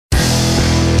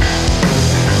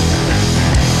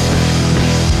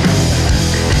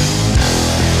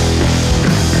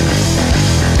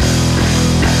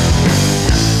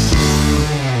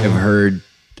heard.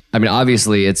 I mean,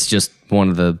 obviously, it's just one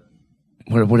of the.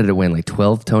 What did it win? Like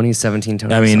 12 Tonys, 17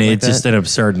 Tonys? I mean, it's just an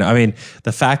absurd. I mean,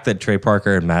 the fact that Trey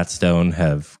Parker and Matt Stone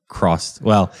have crossed.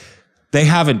 Well, they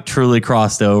haven't truly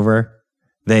crossed over.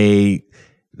 They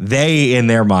in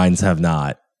their minds have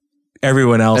not.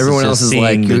 Everyone else is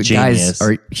like, the genius.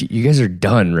 You guys are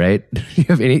done, right? You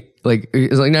have any like?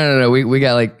 It's like no. We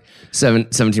got like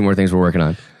 17 more things we're working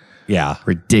on. Yeah,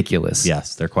 ridiculous.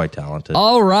 Yes, they're quite talented.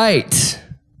 All right,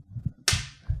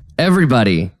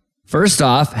 everybody. First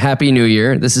off, Happy New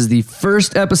Year. This is the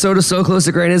first episode of So Close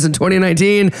to Greatness in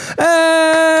 2019.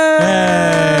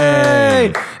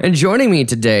 Hey! And joining me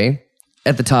today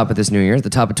at the top of this new year, at the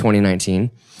top of 2019,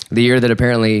 the year that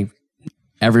apparently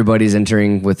everybody's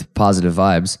entering with positive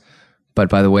vibes. But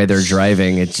by the way they're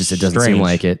driving, it doesn't seem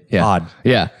like it. Yeah. Odd.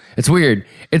 Yeah. It's weird.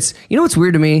 You know what's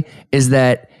weird to me is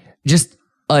that just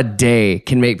a day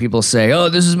can make people say, oh,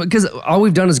 this is because all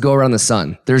we've done is go around the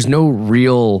sun. There's no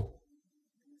real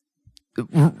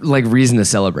like reason to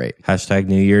celebrate. Hashtag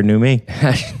New Year, New Me.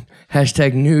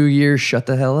 Hashtag New Year, shut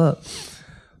the hell up.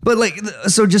 But like,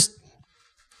 so just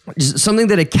something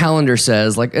that a calendar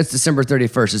says, like it's December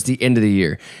 31st, it's the end of the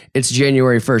year. It's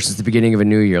January 1st, it's the beginning of a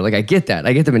new year. Like I get that.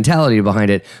 I get the mentality behind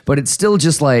it, but it's still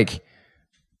just like,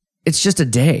 it's just a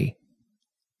day.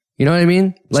 You know what I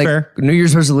mean? Like fair. New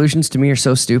Year's resolutions to me are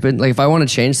so stupid. Like if I want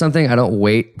to change something, I don't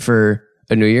wait for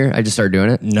a new year. I just start doing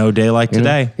it. No day like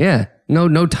today. Know? Yeah.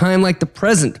 No time like the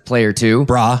present, player 2.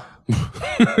 Brah.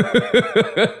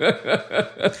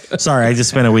 Sorry, I just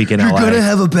spent a week in LA. You're gonna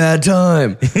have a bad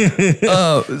time.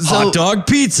 Hot dog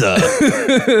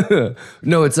pizza.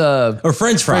 No, it's or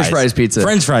French fries. French fries pizza.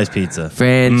 French fries pizza.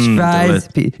 French fries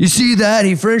pizza. You see that?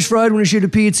 He French fried when you shoot a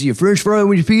pizza. You French fry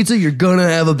when you pizza, you're gonna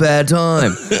have a bad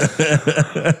time.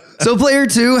 So player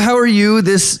 2, how are you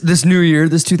this new year,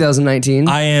 this 2019?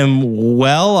 I am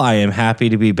well. I am happy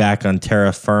to be back on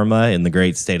terra firma in the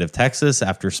great state of Texas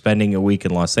after spending a week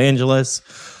in Los Angeles.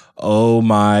 Oh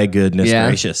my goodness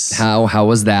gracious. How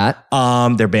was that?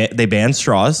 They banned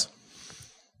straws.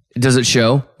 Does it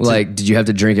show? Like, did you have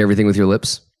to drink everything with your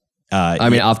lips? I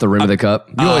mean, off the rim of the cup.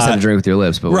 You always have to drink with your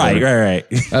lips, but right.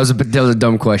 That was a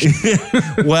dumb question.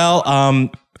 Well,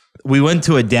 we went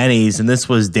to a Denny's, and this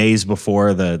was days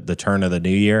before the turn of the new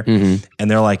year. Mm-hmm. And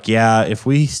they're like, yeah, if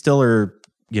we still are,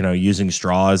 using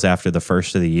straws after the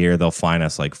first of the year, they'll fine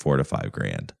us like $4,000 to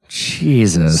 $5,000.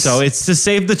 Jesus. So it's to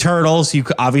save the turtles. You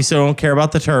obviously don't care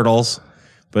about the turtles,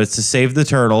 but it's to save the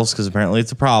turtles because apparently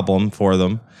it's a problem for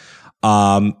them.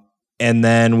 And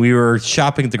then we were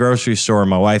shopping at the grocery store,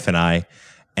 my wife and I,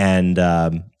 and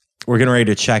we're getting ready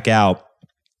to check out.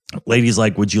 Lady's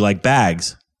like, would you like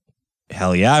bags?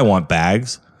 Hell yeah, I want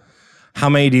bags. How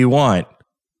many do you want?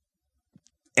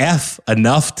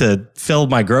 Enough to fill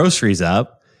my groceries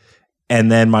up. And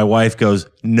then my wife goes,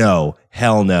 no,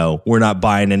 hell no. We're not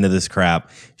buying into this crap.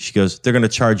 She goes, they're going to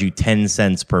charge you 10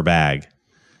 cents per bag.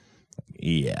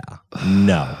 Yeah,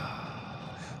 no.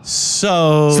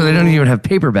 So they don't even have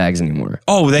paper bags anymore.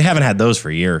 Oh, they haven't had those for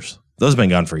years. Those have been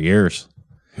gone for years.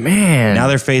 Man. Now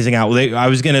they're phasing out. I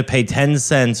was going to pay 10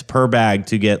 cents per bag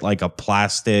to get like a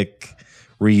plastic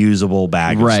reusable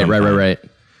bag. Right.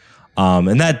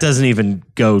 And that doesn't even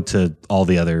go to all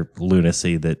the other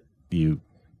lunacy that you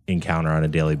encounter on a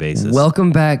daily basis.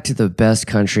 Welcome back to the best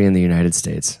country in the United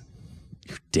States.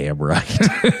 You're damn right.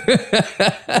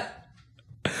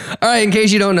 All right, in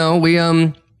case you don't know, we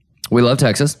love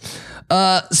Texas.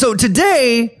 So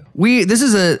today this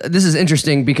is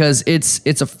interesting because it's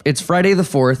Friday the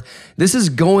 4th. This is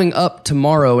going up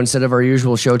tomorrow instead of our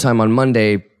usual showtime on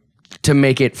Monday to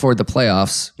make it for the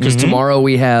playoffs, because tomorrow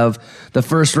we have the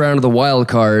first round of the wild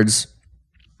cards.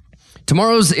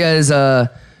 Tomorrow's is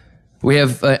we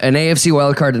have an AFC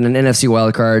wild card and an NFC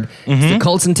wild card. It's the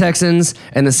Colts and Texans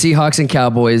and the Seahawks and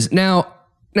Cowboys. Now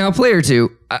player 2,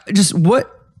 just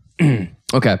what?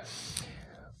 Okay,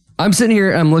 I'm sitting here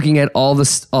and I'm looking at all the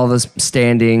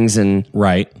standings and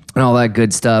all that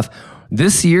good stuff.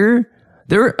 This year,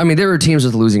 there were teams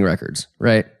with losing records,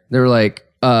 right? They were like.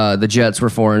 The Jets were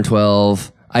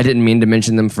 4-12. I didn't mean to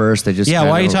mention them first. They just why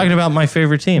are you talking about my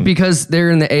favorite team? Because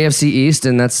they're in the AFC East,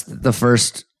 and that's the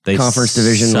first conference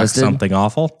division listed. Something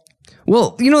awful.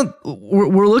 Well,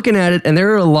 we're looking at it, and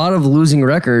there are a lot of losing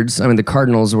records. I mean, the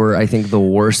Cardinals were, I think, the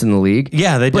worst in the league.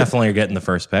 Yeah, they definitely are getting the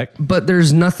first pick. But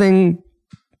there's nothing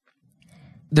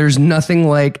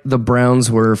like the Browns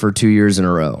were for 2 years in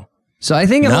a row. So I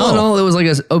think all in all, it was like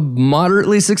a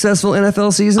moderately successful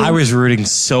NFL season. I was rooting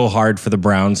so hard for the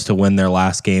Browns to win their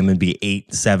last game and be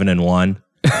 8-7-1.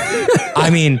 I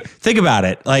mean, think about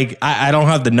it. Like, I don't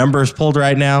have the numbers pulled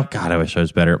right now. God, I wish I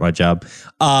was better at my job.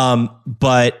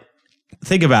 But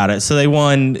think about it. So they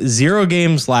won 0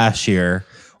 games last year,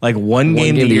 like one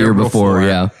game the year before.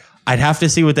 Yeah. I'd have to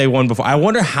see what they won before. I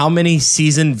wonder how many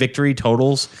season victory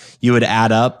totals you would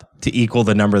add up to equal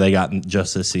the number they got in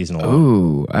just this season alone.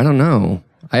 Ooh, I don't know.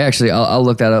 I'll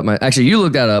look that up. Actually, you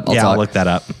look that up. I'll look that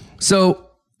up. So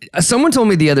someone told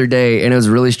me the other day, and it was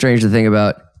really strange to think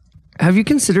about. Have you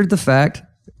considered the fact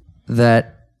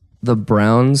that the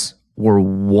Browns were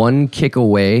 1 kick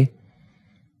away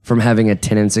from having a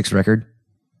 10-6 record?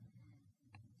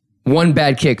 1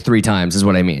 bad kick 3 times is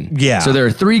what I mean. Yeah. So there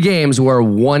are 3 games where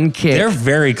 1 kick. They're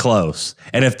very close.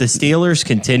 And if the Steelers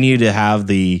continue to have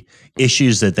the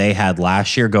issues that they had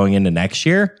last year going into next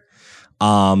year,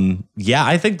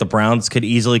 I think the Browns could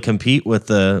easily compete with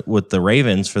the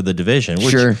Ravens for the division,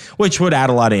 which would add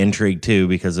a lot of intrigue too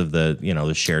because of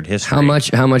the shared history. How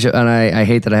much? And I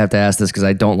hate that I have to ask this because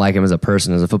I don't like him as a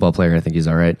person, as a football player. I think he's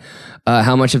all right.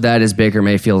 How much of that is Baker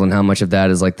Mayfield, and how much of that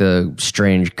is like the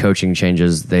strange coaching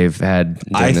changes they've had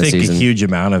during the season? A huge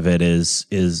amount of it is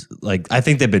like, I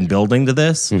think they've been building to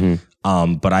this.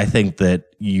 But I think that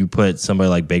you put somebody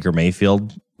like Baker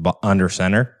Mayfield under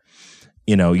center.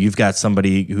 You've got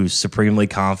somebody who's supremely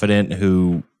confident,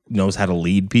 who knows how to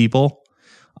lead people.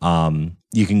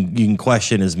 You can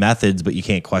question his methods, but you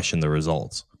can't question the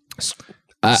results.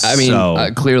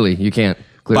 Clearly you can't.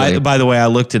 Clearly. By the way, I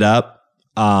looked it up.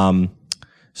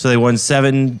 So they won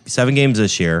seven games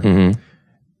this year. Mm-hmm.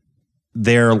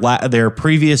 Their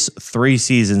previous 3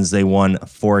 seasons, they won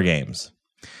 4 games.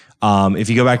 If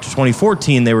you go back to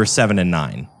 2014, they were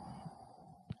 7-9.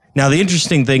 Now, the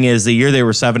interesting thing is the year they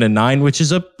were 7-9, which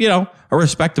is a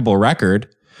respectable record.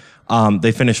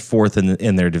 They finished 4th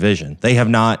in their division. They have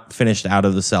not finished out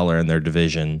of the cellar in their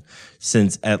division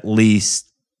since at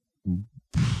least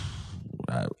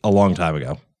a long time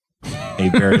ago. A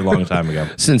very long time ago.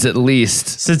 Since at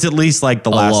least like the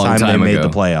last time they made the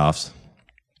playoffs.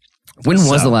 When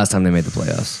was the last time they made the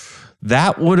playoffs?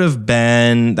 That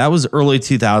was early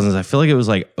 2000s. I feel like it was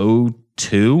like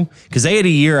 2002, because they had a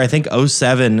year, I think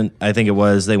 2007, I think it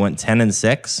was, they went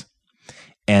 10-6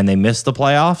 and they missed the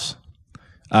playoffs.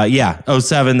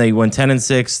 2007, they went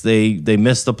 10-6. They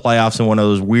missed the playoffs in one of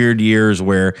those weird years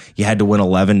where you had to win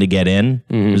 11 to get in.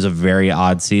 Mm-hmm. It was a very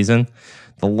odd season.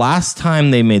 The last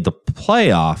time they made the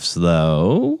playoffs,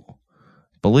 though, I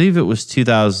believe it was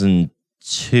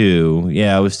 2002.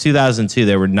 Yeah, it was 2002.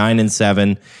 They were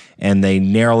 9-7, and they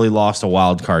narrowly lost a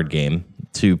wild card game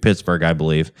to Pittsburgh, I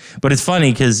believe. But it's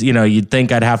funny because, you'd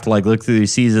think I'd have to look through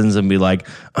these seasons and be like,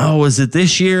 oh, was it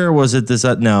this year? Or was it this?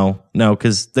 No,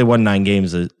 because they won 9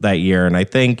 games that year. And I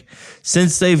think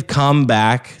since they've come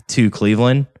back to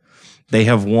Cleveland, they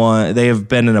have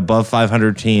been an above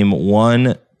 500 team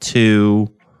 2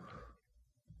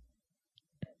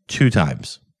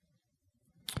 times.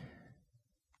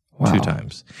 Wow. 2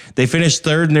 times. They finished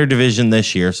 3rd in their division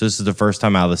this year, so this is the first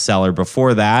time out of the cellar.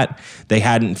 Before that, they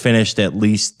hadn't finished at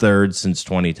least 3rd since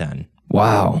 2010.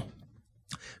 Wow.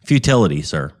 Futility,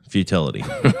 sir. Futility.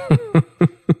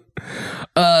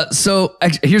 So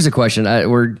here's a question. I'm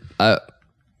going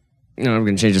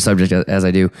to change the subject as I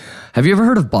do. Have you ever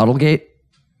heard of Bottlegate?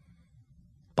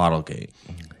 Bottlegate.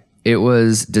 It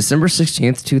was December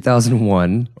 16th,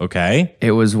 2001. Okay.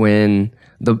 It was when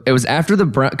it was after the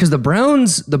Browns, because the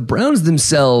Browns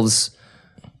themselves,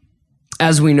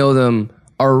 as we know them,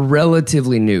 are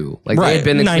relatively new. Like they had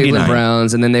been the 99. Cleveland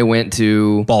Browns, and then they went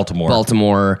to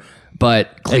Baltimore,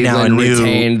 but Cleveland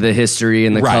retained the history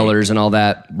and the colors and all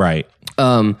that. Right.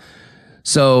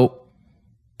 So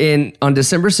on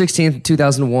December 16th,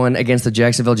 2001, against the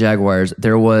Jacksonville Jaguars,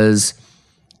 there was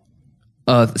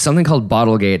something called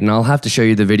Bottlegate, and I'll have to show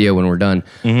you the video when we're done.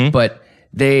 Mm-hmm. But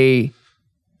they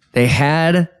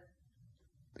had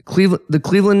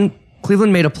Cleveland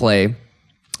made a play.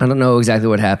 I don't know exactly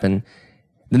what happened.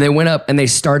 Then they went up and they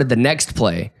started the next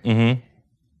play. Mm-hmm.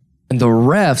 And the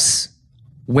refs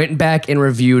went back and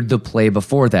reviewed the play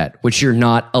before that, which you're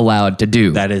not allowed to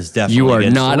do. That is definitely you are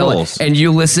not allowed. And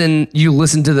you listen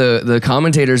to the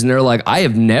commentators, and they're like, "I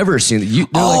have never seen that."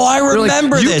 I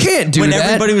remember this. You can't do when that.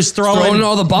 Everybody was throwing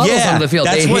all the bottles onto the field.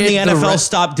 That's when the NFL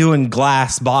stopped doing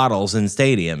glass bottles in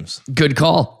stadiums. Good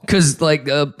call, because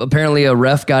apparently a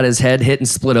ref got his head hit and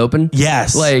split open.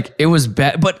 Yes, it was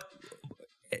bad, but.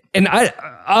 And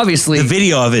obviously the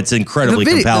video of it's incredibly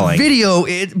compelling. The video,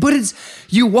 but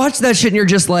you watch that shit and you're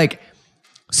just like,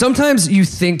 sometimes you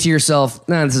think to yourself,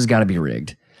 nah, this has got to be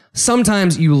rigged.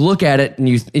 Sometimes you look at it and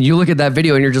you look at that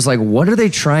video and you're just like, what are they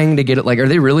trying to get it? Like, are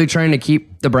they really trying to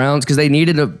keep the Browns? Because they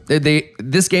needed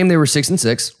this game they were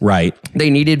 6-6. Right. They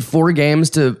needed 4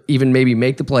 games to even maybe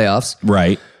make the playoffs.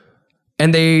 Right.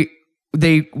 And they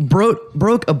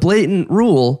broke a blatant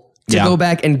rule. to Yeah. go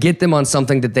back and get them on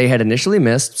something that they had initially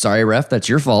missed. Sorry, ref, that's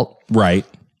your fault. Right.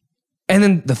 And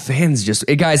then the fans just,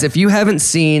 hey, guys, if you haven't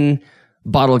seen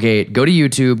Bottlegate, go to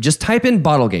YouTube, just type in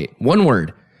Bottlegate, one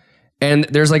word. And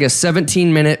there's like a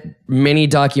 17-minute mini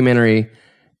documentary.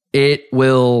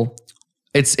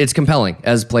 It's compelling,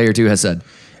 as Player 2 has said.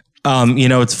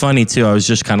 It's funny too. I was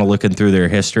just kind of looking through their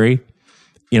history.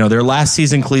 Their last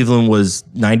season, Cleveland was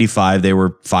 95. They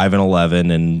were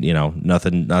 5-11,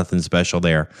 and nothing special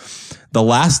there. The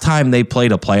last time they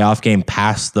played a playoff game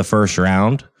past the first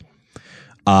round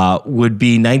would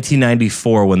be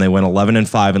 1994 when they went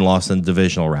 11-5 and lost in the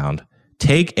divisional round.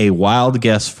 Take a wild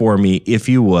guess for me, if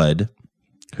you would,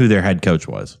 who their head coach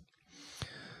was.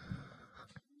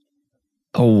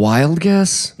 A wild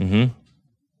guess? Mm-hmm.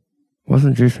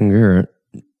 Wasn't Jason Garrett?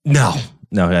 No,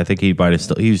 I think he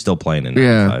was still playing in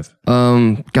 95.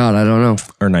 God, I don't know.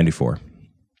 Or 94.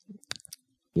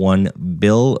 One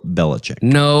Bill Belichick.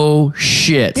 No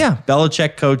shit. Yeah,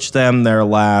 Belichick coached them their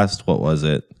last, what was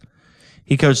it?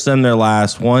 He coached them their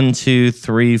last 1, 2,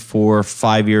 3, 4,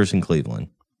 5 years in Cleveland.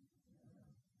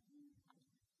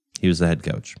 He was the head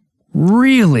coach.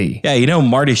 Really? Yeah,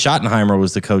 Marty Schottenheimer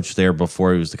was the coach there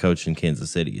before he was the coach in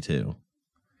Kansas City too.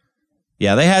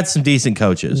 Yeah, they had some decent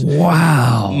coaches.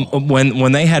 Wow.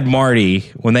 When they had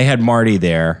Marty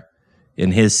there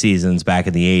in his seasons back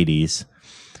in the 80s,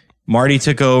 Marty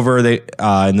took over. They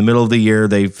in the middle of the year,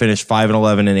 they finished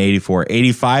 5-11 in 84.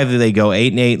 85, they go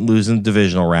 8-8, lose in the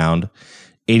divisional round.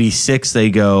 86, they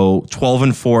go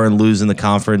 12-4 and lose in the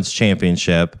conference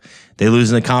championship. They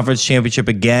lose in the conference championship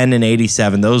again in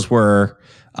 87. Those were,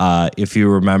 if you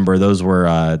remember,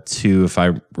 two, if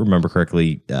I remember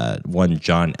correctly, one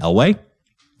John Elway.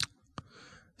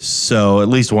 So at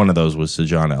least one of those was to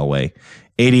John Elway.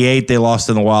 88, they lost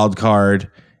in the wild card.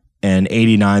 And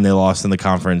 89, they lost in the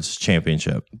conference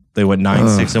championship. They went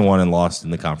 9-6-1 and lost in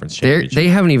the conference championship. They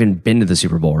haven't even been to the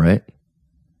Super Bowl, right?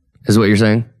 Is what you're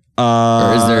saying?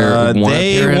 Or is there one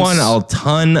they appearance? won a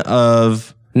ton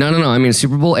of... No. I mean,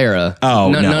 Super Bowl era. Oh,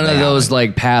 none no, of they those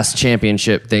like past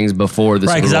championship things before the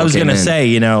Right, Super because Bowl I was came going to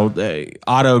in. say,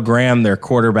 Otto Graham, their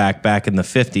quarterback back in the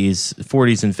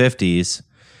 40s and 50s,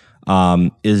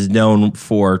 is known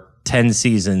for 10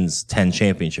 seasons, 10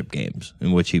 championship games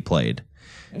in which he played.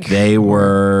 They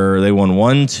won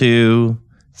 1, 2,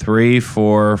 3,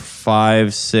 4,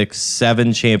 5, 6,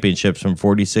 7 championships from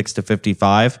 46 to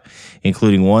 55,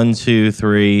 including 1, 2,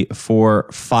 3, 4,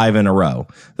 5 in a row.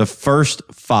 The first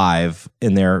 5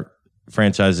 in their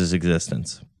franchise's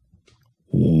existence.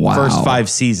 Wow. First 5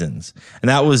 seasons. And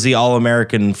that was the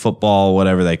All-American football,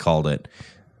 whatever they called it.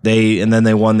 And then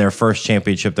they won their first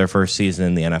championship, their first season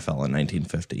in the NFL in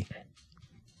 1950.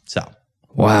 So.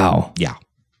 Wow. Yeah.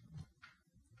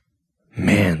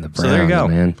 Man, the Browns, So there you go,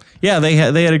 man. Yeah, they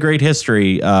had a great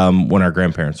history when our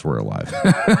grandparents were alive.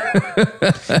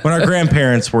 When our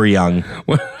grandparents were young.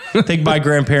 I think my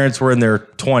grandparents were in their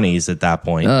 20s at that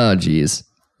point. Oh, geez.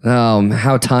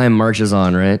 How time marches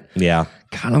on, right? Yeah.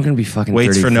 God, I'm going to be fucking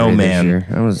Waits for 33 no this man. year.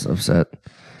 I was upset.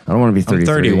 I don't want to be 33.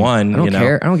 31, I don't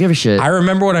care. I don't give a shit. I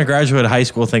remember when I graduated high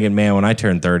school thinking, man, when I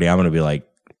turn 30, I'm going to be like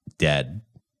dead.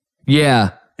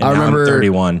 Yeah. And I now remember I'm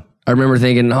 31. I remember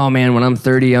thinking, oh man, when I'm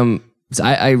 30,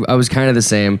 I was kind of the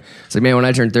same. It's like, man, when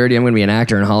I turn 30, I'm going to be an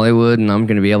actor in Hollywood and I'm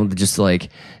going to be able to just like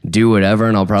do whatever.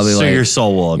 And I'll probably So your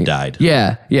soul will have died.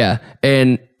 Yeah.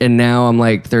 And now I'm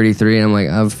like 33 and I'm like,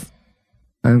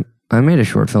 I made a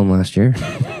short film last year.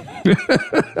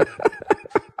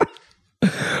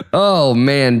 Oh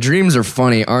man, dreams are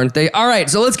funny, aren't they? All right,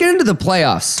 so let's get into the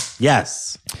playoffs.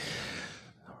 Yes.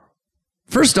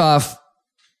 First off,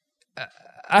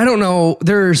 I don't know.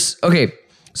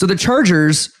 So the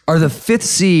Chargers are the 5th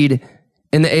seed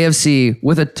in the AFC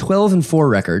with a 12-4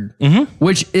 record,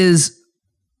 which is,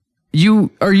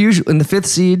 you are usually in the 5th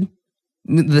seed.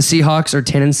 The Seahawks are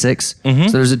 10-6,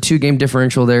 so there's a 2-game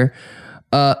differential there.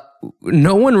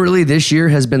 No one really this year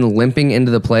has been limping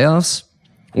into the playoffs,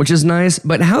 which is nice.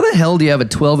 But how the hell do you have a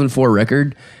 12-4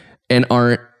 record and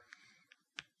aren't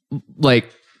like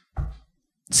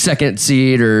second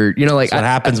seed or What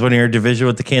happens when you're in a division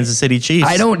with the Kansas City Chiefs?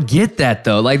 I don't get that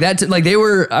though. Like that, like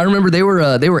I remember they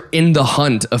were in the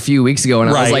hunt a few weeks ago, and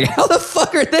I was Right. like, how the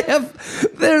fuck are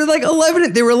they're like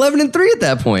 11? They were 11-3 at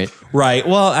that point. Right.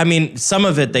 Well, I mean, some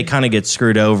of it they kind of get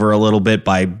screwed over a little bit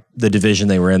by the division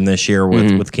they were in this year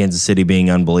with Kansas City being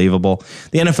unbelievable.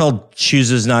 The NFL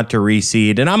chooses not to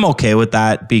reseed, and I'm okay with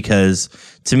that because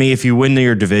to me, if you win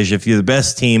your division, if you're the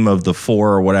best team of the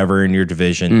 4 or whatever in your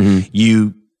division,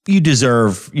 you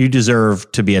deserve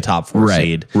to be a top 4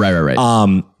 seed.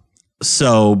 Right.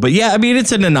 So, but yeah, I mean,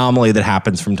 it's an anomaly that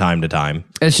happens from time to time.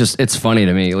 It's funny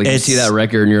to me. Like you see that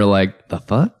record and you're like, the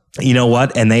fuck? You know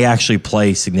what? And they actually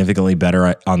play significantly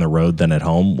better on the road than at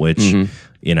home, which,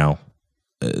 you know,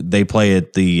 they play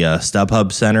at the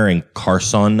StubHub Center in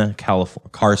Carson,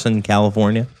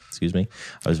 California. Excuse me.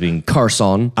 I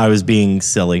was being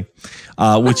silly,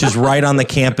 which is right on the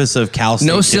campus of Cal State.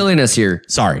 No silliness here.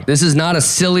 Sorry. This is not a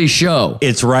silly show.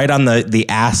 It's right on the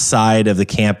ass side of the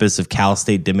campus of Cal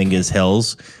State Dominguez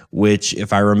Hills, which,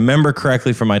 if I remember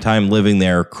correctly from my time living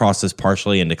there, crosses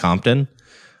partially into Compton.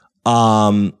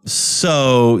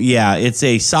 So yeah, it's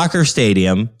a soccer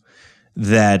stadium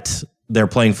that they're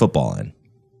playing football in.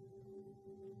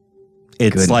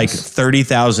 It's like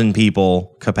 30,000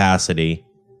 people capacity.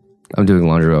 I'm doing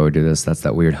laundry while we do this. That's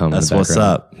that weird hum. That's in the what's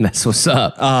background. up. That's what's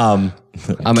up. I'm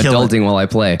killing- adulting while I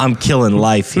play. I'm killing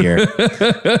life here.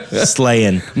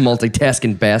 Slaying.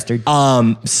 Multitasking bastard.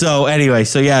 So anyway,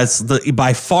 so yeah, it's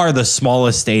by far the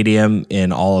smallest stadium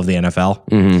in all of the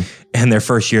NFL. And their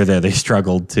first year there, they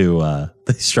struggled to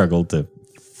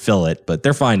fill it, but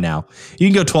they're fine now. You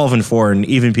can go 12-4, and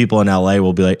even people in LA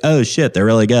will be like, "Oh shit, they're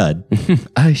really good."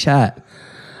 Oh shit.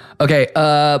 Okay,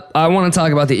 I want to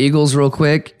talk about the Eagles real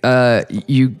quick. I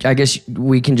guess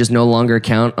we can just no longer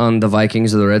count on the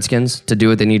Vikings or the Redskins to do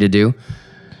what they need to do.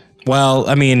 Well,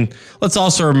 I mean, let's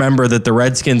also remember that the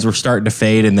Redskins were starting to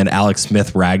fade, and then Alex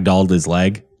Smith ragdolled his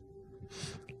leg.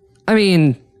 I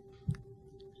mean,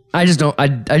 I just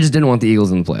didn't want the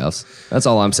Eagles in the playoffs. That's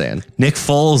all I'm saying. Nick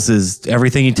Foles is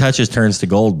everything he touches turns to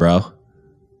gold, bro.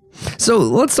 So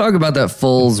let's talk about that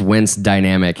Foles-Wentz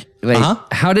dynamic. Like,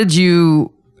 how did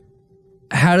you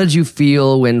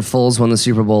feel when Foles won the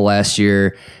Super Bowl last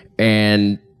year,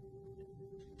 and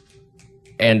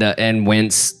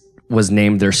Wentz was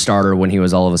named their starter when he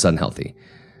was all of a sudden healthy?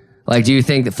 Like, do you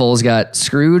think that Foles got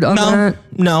screwed on that?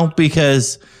 No,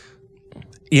 because,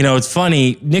 you know, it's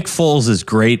funny. Nick Foles is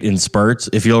great in spurts.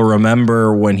 If you'll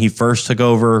remember when he first took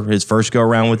over his first go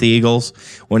around with the Eagles,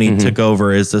 when he took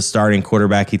over as the starting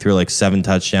quarterback, he threw like 7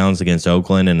 touchdowns against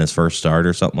Oakland in his first start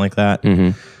or something like that.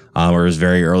 Or it was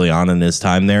very early on in his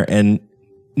time there. And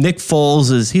Nick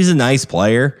Foles he's a nice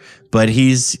player, but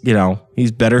he's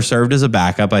better served as a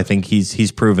backup. I think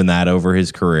he's proven that over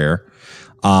his career.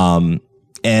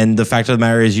 And the fact of the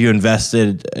matter is, you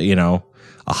invested,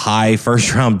 a high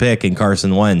first round pick in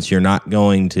Carson Wentz. You're not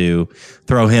going to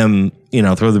throw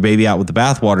the baby out with the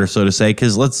bathwater, so to say,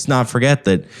 because let's not forget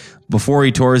that before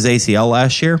he tore his ACL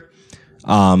last year,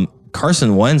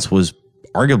 Carson Wentz was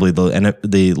arguably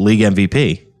the league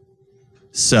MVP.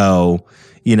 So,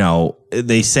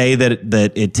 they say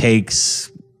that it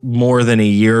takes more than a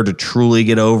year to truly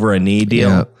get over a knee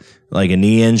deal, like a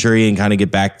knee injury, and kind of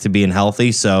get back to being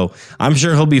healthy. So I'm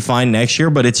sure he'll be fine next year,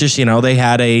 but it's just, they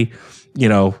had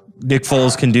Nick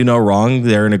Foles can do no wrong.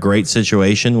 They're in a great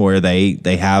situation where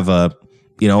they have a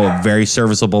very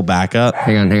serviceable backup.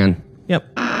 Hang on.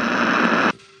 Yep.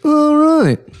 All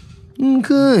right.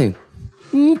 Okay.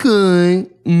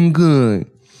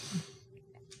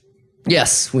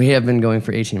 Yes, we have been going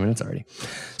for 18 minutes already.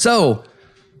 So,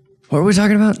 what were we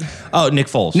talking about? Oh, Nick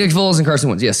Foles. Nick Foles and Carson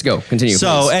Wentz. Yes, go. Continue.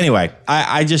 So, please. Anyway,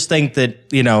 I just think that,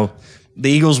 the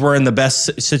Eagles were in the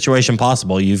best situation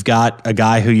possible. You've got a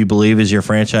guy who you believe is your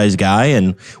franchise guy,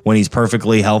 and when he's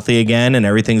perfectly healthy again and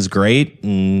everything's great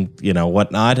and,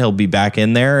 whatnot, he'll be back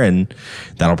in there, and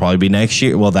that'll probably be next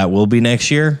year. Well, that will be next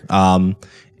year.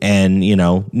 And,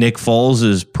 Nick Foles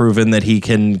has proven that he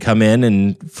can come in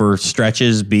and for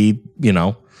stretches be,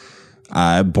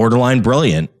 borderline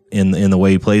brilliant in the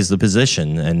way he plays the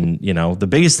position. And, the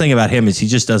biggest thing about him is he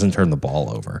just doesn't turn the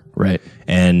ball over. Right.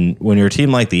 And when you're a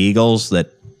team like the Eagles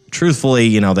that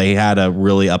truthfully, they had a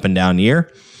really up and down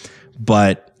year,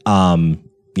 but, they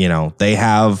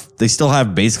still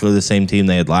have basically the same team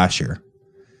they had last year.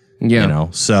 Yeah.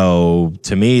 So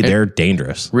to me, they're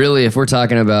dangerous. Really, if we're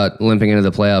talking about limping into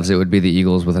the playoffs, it would be the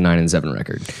Eagles with a 9-7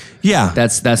 record. Yeah.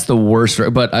 That's the worst.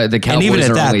 But the Cowboys, and even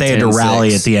at that, they had to rally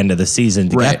 10-6. at the end of the season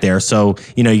to get there. So,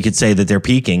 you could say that they're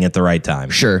peaking at the right time.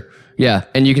 Sure. Yeah.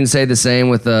 And you can say the same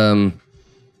with,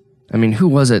 who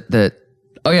was it that,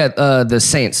 the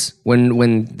Saints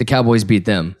when the Cowboys beat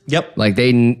them. Yep. Like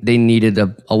they needed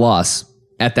a loss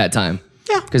at that time.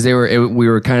 Yeah. Because we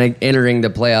were kind of entering the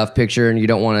playoff picture, and you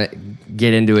don't want to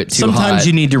get into it too hot. Sometimes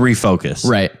you need to refocus.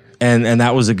 Right. And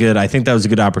that was I think that was a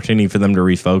good opportunity for them to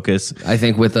refocus. I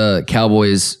think with the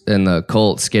Cowboys and the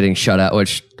Colts getting shut out,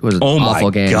 which was an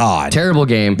awful game. God. Terrible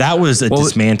game. That was a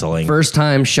dismantling. First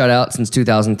time shutout since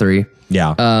 2003.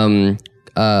 Yeah.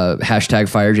 Hashtag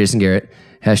fire Jason Garrett.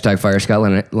 Hashtag fire Scott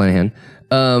Linehan.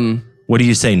 What do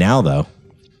you say now, though?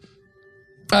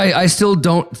 I still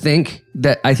don't think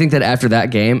that. I think that after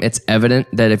that game, it's evident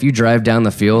that if you drive down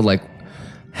the field, like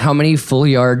how many full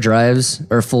yard drives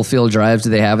or full field drives do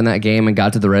they have in that game and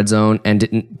got to the red zone and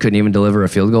couldn't even deliver a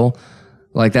field goal?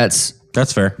 Like that's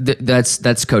fair.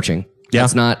 That's coaching. Yeah.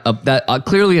 It's not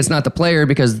clearly it's not the player,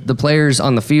 because the players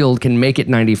on the field can make it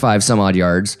 95 some odd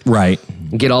yards. Right.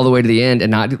 And get all the way to the end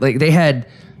and not like they had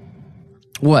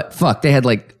they had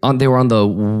they were on the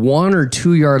 1 or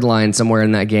 2 yard line somewhere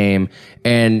in that game,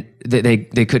 and they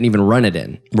couldn't even run it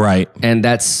in. Right. And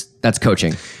that's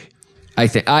coaching. I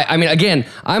think. I mean, again,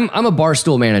 I'm a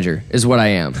barstool manager, is what I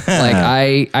am.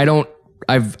 Like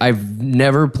I've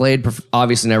never played.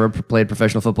 Obviously, never played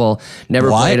professional football. Never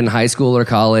played in high school or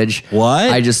college.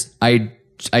 What?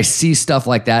 I see stuff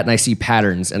like that and I see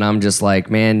patterns, and I'm just like,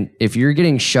 man, if you're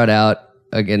getting shut out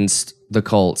against the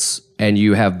Colts and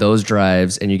you have those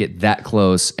drives and you get that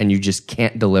close and you just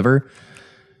can't deliver,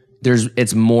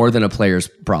 it's more than a player's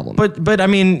problem. But I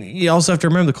mean, you also have to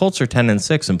remember the Colts are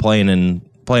 10-6 and playing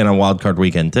on Wild Card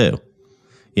Weekend too.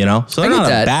 You know, so they're not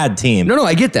a bad team. No,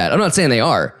 I get that. I'm not saying they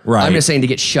are. Right. I'm just saying to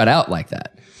get shut out like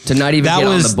that, to not even get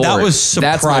on the board. That was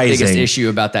surprising. That's my biggest issue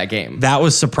about that game. That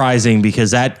was surprising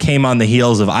because that came on the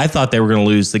heels of, I thought they were going to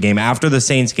lose the game after the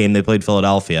Saints game. They played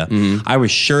Philadelphia. Mm-hmm. I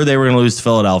was sure they were going to lose to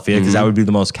Philadelphia because that would be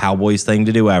the most Cowboys thing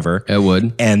to do ever. It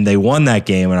would. And they won that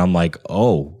game, and I'm like,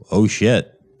 oh shit,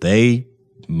 they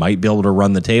might be able to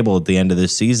run the table at the end of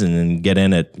this season and get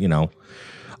in at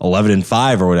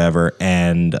 11-5 or whatever.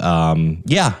 And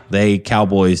they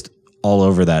Cowboys all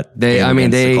over that.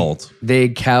 The Colts. They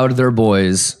cowed their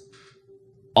boys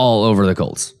all over the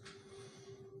Colts.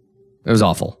 It was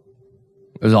awful.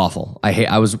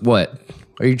 What?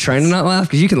 Are you trying to not laugh?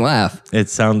 Because you can laugh. That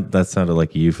sounded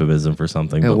like a euphemism for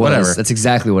something. But whatever. That's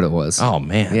exactly what it was. Oh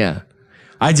man. Yeah.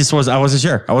 I wasn't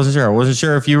sure. I wasn't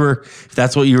sure if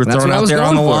that's what you were throwing out there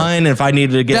on the line. If I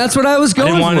needed to get, that's what I was going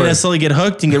for. I didn't want to necessarily get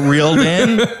hooked and get reeled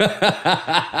in.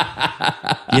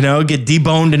 Get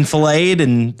deboned and filleted,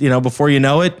 and before you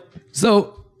know it.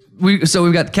 So we've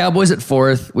got the Cowboys at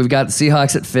 4th. We've got the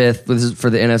Seahawks at 5th. This is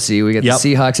for the NFC. We got the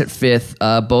Seahawks at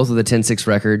 5th, both with a 10-6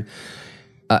 record.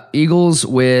 Eagles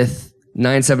with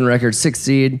 9-7 record, 6th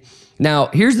seed.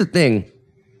 Now here's the thing: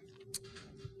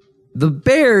 the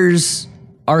Bears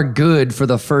are good for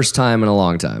the first time in a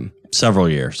long time. Several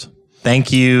years.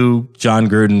 Thank you, John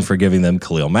Gruden, for giving them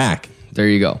Khalil Mack. There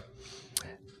you go.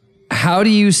 How do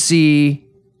you see...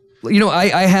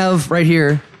 I have right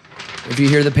here, if you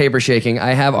hear the paper shaking,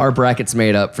 I have our brackets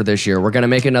made up for this year. We're going to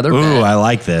make another bet. Ooh, I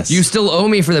like this. You still owe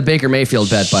me for the Baker Mayfield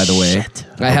bet, by the way. Shit.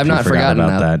 I have not forgotten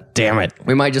about that. Damn it.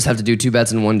 We might just have to do 2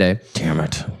 bets in one day. Damn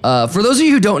it. For those of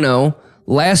you who don't know,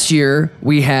 last year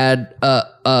we had a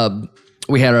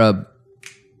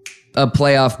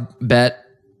playoff bet,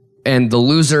 and the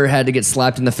loser had to get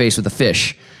slapped in the face with a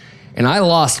fish. And I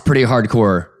lost pretty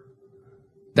hardcore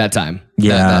that time.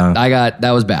 Yeah.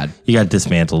 That was bad. You got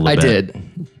dismantled a bit.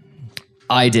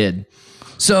 I did.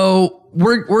 So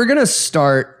we're going to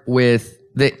start with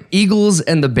the Eagles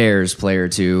and the Bears, player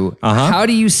 2. How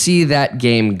do you see that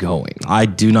game going? I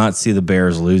do not see the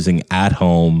Bears losing at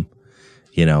home,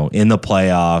 in the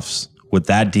playoffs with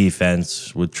that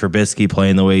defense, with Trubisky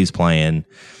playing the way he's playing.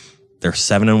 They're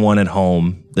 7-1 at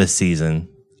home this season.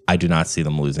 I do not see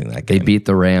them losing that game. They beat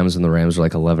the Rams, and the Rams are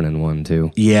like 11-1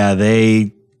 too. Yeah,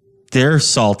 they're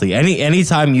salty.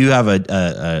 Anytime you have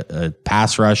a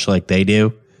pass rush like they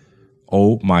do,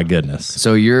 oh my goodness.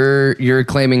 So you're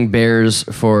claiming Bears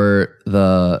for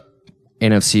the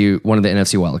NFC, one of the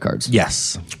NFC wildcards.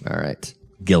 Yes. All right.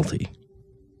 Guilty.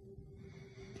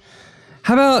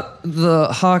 How about the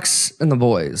Hawks and the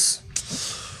boys?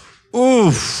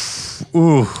 Oof.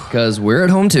 Because we're at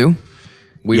home too.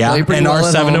 We play pretty well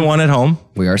at home. 7-1 at home.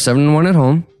 We are 7-1 at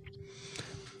home.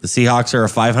 The Seahawks are a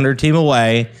 500 team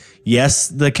away. Yes,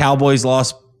 the Cowboys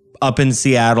lost up in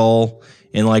Seattle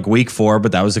in week 4,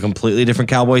 but that was a completely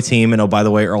different Cowboy team. And oh, by the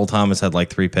way, Earl Thomas had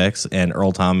 3 picks, and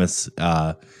Earl Thomas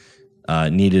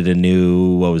needed a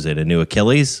new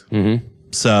Achilles. Mm-hmm.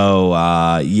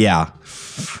 So yeah.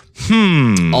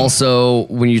 Also,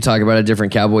 when you talk about a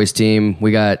different Cowboys team,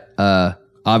 we got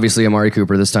obviously Amari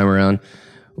Cooper this time around.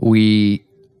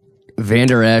 Van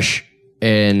Der Esch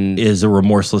and is a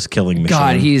remorseless killing machine.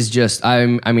 God, he's just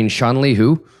Sean Lee,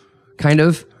 who kind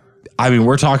of.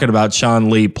 We're talking about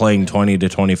Sean Lee playing 20 to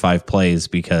 25 plays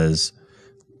because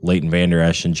Leighton Van Der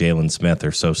Esch and Jalen Smith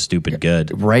are so stupid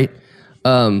good. Right.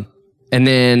 And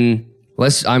then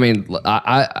I've said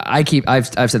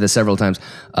this several times.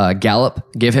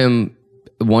 Gallup, give him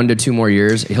 1 to 2 more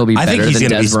years. He'll be better than Des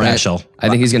Bryant. Be special. I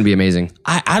think he's going to be amazing.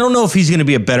 I don't know if he's going to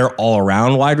be a better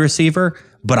all-around wide receiver,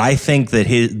 But I think that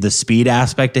the speed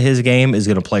aspect of his game is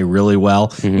going to play really well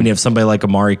when you have somebody like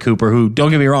Amari Cooper, who,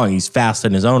 don't get me wrong, he's fast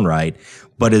in his own right,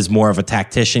 but is more of a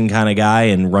tactician kind of guy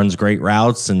and runs great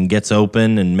routes and gets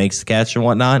open and makes the catch and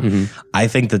whatnot. I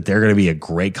think that they're going to be a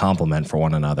great complement for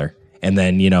one another. And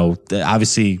then,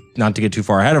 obviously, not to get too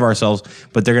far ahead of ourselves,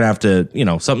 but they're going to have to,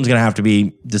 something's going to have to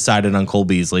be decided on Cole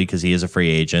Beasley because he is a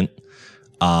free agent.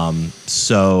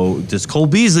 So does Cole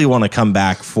Beasley want to come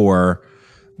back for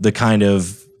the kind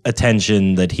of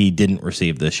attention that he didn't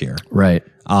receive this year? Right.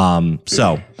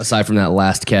 So Aside from that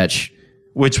last catch,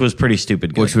 which was pretty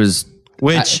stupid good.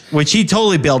 Which he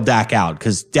totally bailed Dak out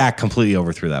because Dak completely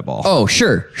overthrew that ball. Oh,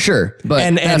 sure. But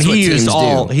and that's what he used teams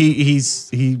all do. he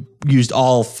used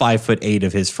all 5'8"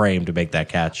 of his frame to make that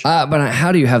catch. But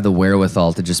how do you have the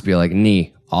wherewithal to just be like,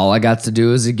 knee? All I got to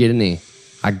do is to get a knee.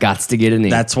 I got to get a knee.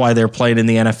 That's why they're playing in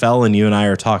the NFL, and you and I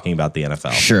are talking about the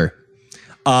NFL. Sure.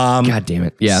 God damn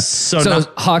it. Yeah. So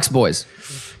Hawks boys.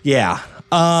 Yeah.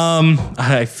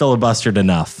 I filibustered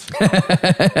enough.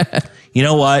 You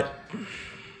know what?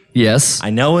 Yes.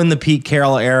 I know in the Pete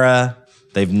Carroll era,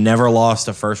 they've never lost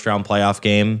a first round playoff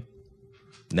game.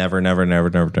 Never. They're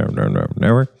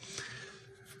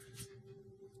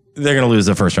going to lose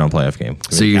the first round playoff game.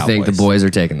 So you think the boys are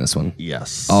taking this one?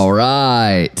 Yes. All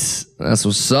right. That's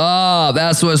what's up.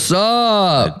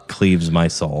 It cleaves my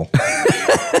soul.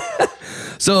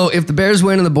 So if the Bears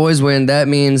win and the boys win, that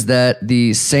means that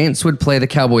the Saints would play the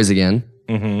Cowboys again,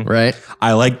 right?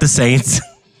 I like the Saints.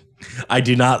 I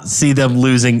do not see them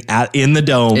losing in the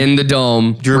Dome. In the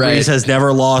Dome. Drew Brees has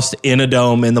never lost in a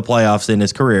Dome in the playoffs in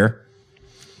his career.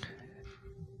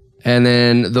 And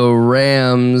then the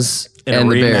Rams and a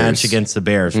the rematch Bears against the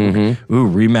Bears. Ooh,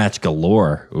 rematch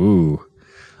galore. Ooh.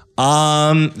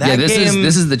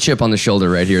 This is the chip on the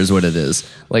shoulder right here is what it is.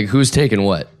 Like, who's taking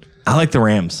what? I like the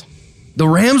Rams. The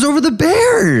Rams over the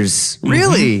Bears.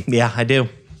 Really? Yeah, I do.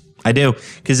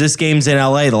 Because this game's in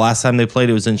LA. The last time they played,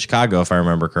 it was in Chicago, if I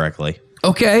remember correctly.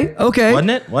 Okay. Wasn't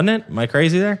it? Am I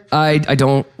crazy there? I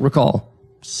don't recall.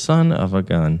 Son of a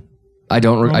gun. I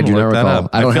do not recall.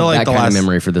 I don't feel have like that kind of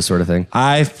memory for this sort of thing.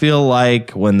 I feel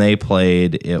like when they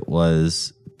played, it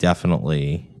was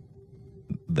definitely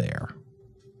there.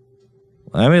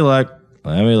 Let me look.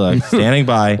 Standing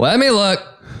by. Let me look.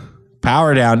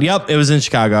 Power down. Yep, it was in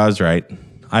Chicago. I was right.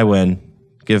 I win.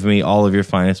 Give me all of your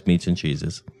finest meats and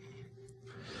cheeses.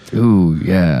 Ooh,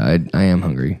 yeah. I am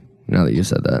hungry now that you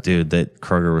said that. Dude, that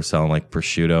Kroger was selling like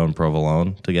prosciutto and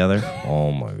provolone together.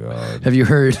 Oh my God. Have you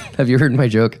heard my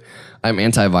joke? I'm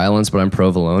anti-violence, but I'm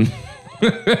provolone.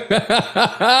 Every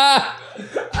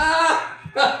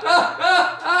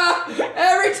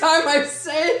time I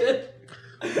say it.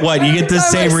 What, you get the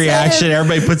same reaction?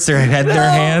 Everybody puts their head in their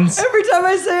hands? Every time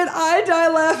I say it, I die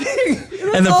laughing.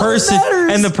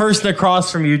 And the person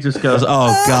across from you just goes,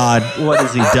 "Oh God, what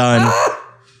has he done?"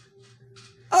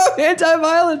 I'm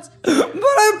anti-violence, but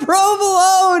I'm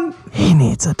provolone. He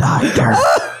needs a doctor.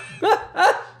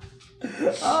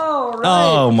 All right.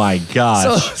 Oh my gosh.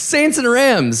 So Saints and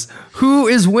Rams, who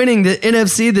is winning the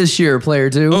NFC this year, player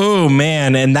 2? Oh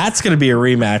man, and that's going to be a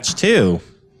rematch too.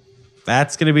 You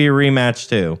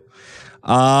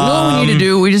know what we need to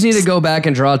do? We just need to go back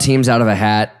and draw teams out of a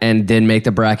hat and then make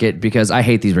the bracket because I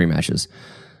hate these rematches.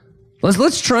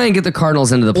 Let's try and get the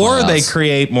Cardinals into the playoffs. Or they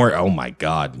create more. Oh my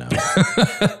God, no.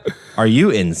 Are you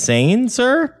insane,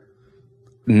 sir?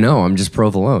 No, I'm just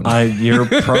provolone. You're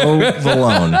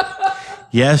provolone.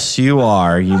 Yes, you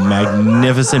are, you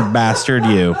magnificent bastard,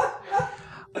 you.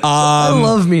 I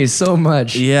love me so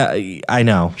much. Yeah, I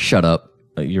know. Shut up.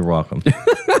 You're welcome.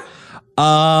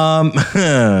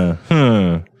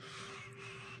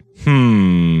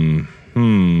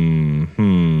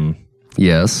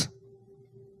 Yes.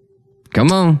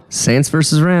 Come on. Saints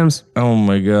versus Rams. Oh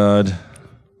my God.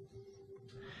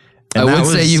 I would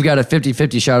say you've got a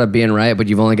 50-50 shot of being right, but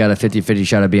you've only got a 50-50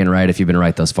 shot of being right if you've been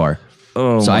right thus far.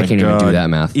 Oh so I can't even do that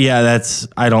math. Yeah,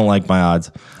 I don't like my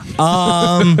odds.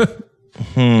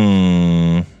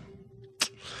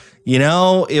 You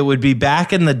know, it would be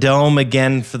back in the Dome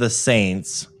again for the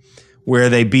Saints, where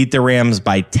they beat the Rams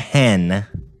by 10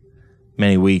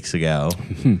 many weeks ago.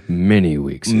 Many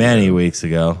weeks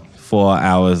 4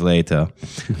 hours later.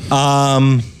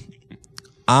 I'm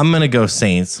going to go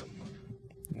Saints.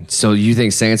 So you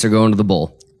think Saints are going to the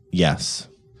Bowl? Yes.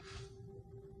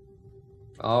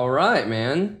 All right,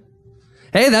 man.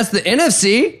 Hey, that's the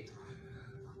NFC.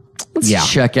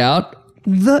 Let's check out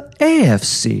the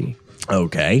AFC.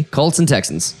 Okay. Colts and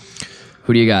Texans.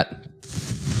 Who do you got?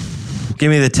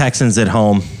 Give me the Texans at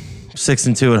home.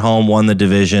 6-2 at home, won the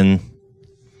division.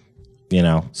 You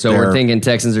know. So we're thinking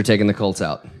Texans are taking the Colts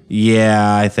out.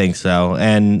 Yeah, I think so.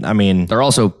 And I mean, They're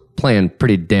also playing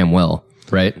pretty damn well,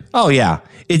 right? oh yeah.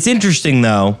 It's interesting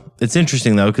though.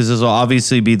 Because this will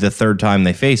obviously be the third time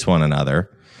they face one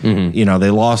another. You know, they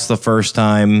lost the first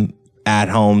time at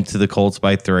home to the Colts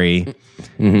by 3.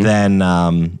 Then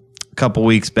a couple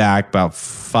weeks back, about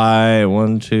 4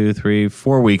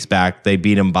 weeks back, they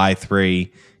beat them by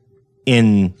 3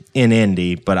 in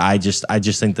Indy. But I just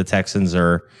think the Texans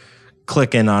are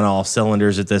clicking on all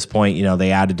cylinders at this point. You know,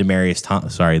 they added Demaryius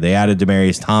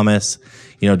Thomas,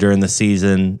 you know, during the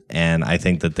season, and I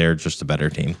think that they're just a better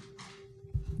team.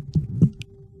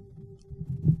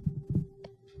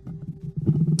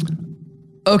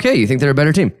 Okay, you think they're a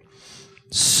better team.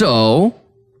 So,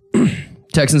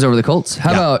 Texans over the Colts.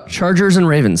 How about Chargers and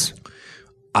Ravens?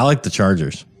 I like the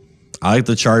Chargers.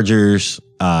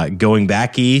 Going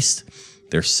back east.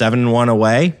 They're 7-1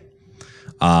 away.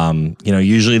 You know,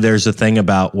 usually there's a thing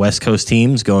about West Coast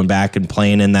teams going back and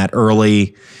playing in that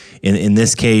early, in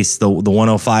this case, the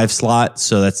 105 slot.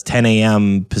 So that's 10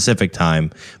 a.m. Pacific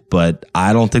time. But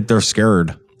I don't think they're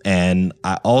scared. And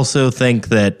I also think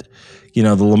that, you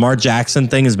know, the Lamar Jackson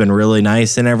thing has been really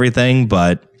nice and everything,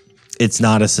 but it's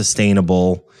not a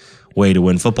sustainable way to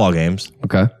win football games.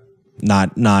 Okay.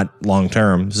 Not long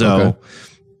term. So,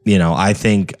 you know, I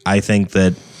think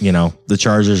that, you know, the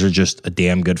Chargers are just a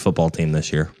damn good football team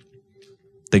this year.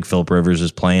 I think Phillip Rivers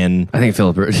is playing. I think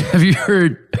Phillip Rivers. Have you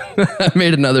heard? I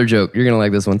made another joke. You're going to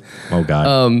like this one. Oh,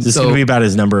 God. Is this going to be about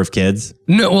his number of kids?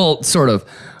 No, well, sort of.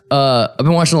 I've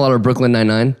been watching a lot of Brooklyn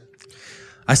Nine-Nine.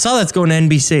 I saw that's going to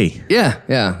NBC. Yeah.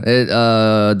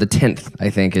 The 10th, I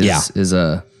think, is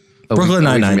a Brooklyn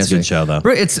Nine-Nine is a good show, though.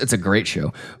 It's a great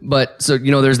show. But, so,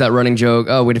 you know, there's that running joke.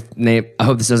 Oh, I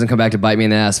hope this doesn't come back to bite me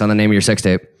in the ass. Found the name of your sex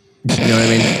tape. You know what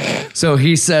I mean? So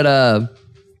he said,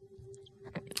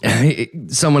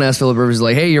 someone asked Phillip Rivers,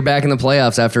 like, hey, you're back in the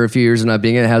playoffs after a few years of not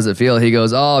being in. How does it feel? He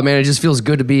goes, oh, man, it just feels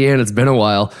good to be in. It's been a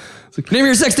while. It's like, name of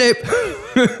your sex tape.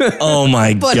 Oh,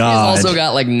 my But God. he's also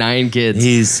got like 9 kids.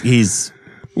 He's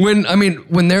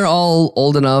When they're all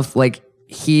old enough, like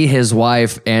he, his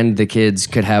wife, and the kids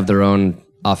could have their own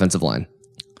offensive line.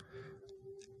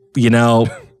 You know.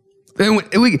 And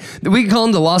we can call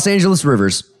them the Los Angeles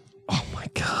Rivers. Oh, my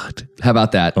God. How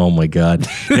about that? Oh, my God.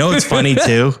 You know what's funny,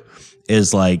 too?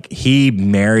 Is like he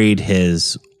married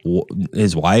his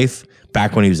wife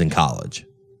back when he was in college.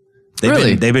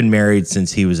 They've been married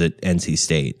since he was at NC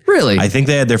State. Really? I think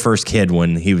they had their first kid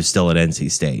when he was still at NC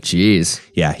State. Jeez.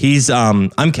 Yeah, he's I'm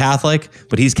Catholic,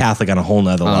 but he's Catholic on a whole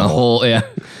nother level.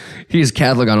 He's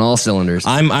Catholic on all cylinders.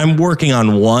 I'm working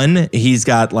on 1. He's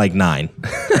got like 9.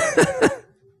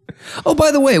 Oh,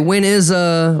 by the way, when is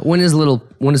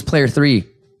player 3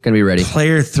 gonna be ready?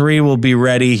 Player 3 will be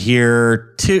ready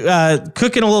here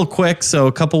cooking a little quick, so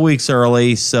a couple weeks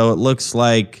early. So it looks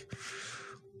like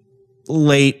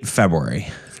late February.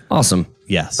 Awesome.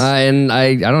 Yes. And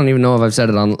I don't even know if I've said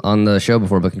it on the show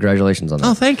before, but congratulations on that.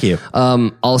 Oh, thank you.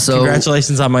 Also,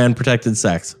 congratulations on my unprotected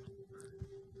sex.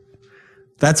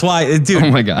 That's why, dude. Oh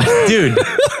my God. dude,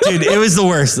 it was the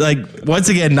worst. Like, once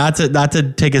again, not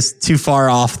to take us too far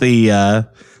off the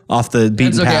beaten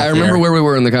it's okay. path. I remember where we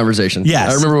were in the conversation.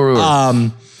 Yes. I remember where we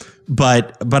were.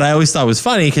 But I always thought it was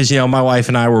funny because, you know, my wife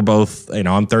and I were both, you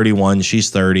know, I'm 31, she's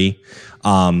 30.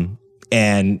 And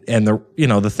the, you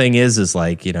know, the thing is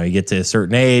like, you know, you get to a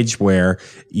certain age where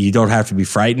you don't have to be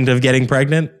frightened of getting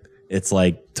pregnant. It's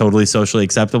like totally socially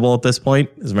acceptable at this point.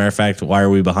 As a matter of fact, why are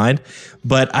we behind?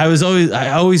 But I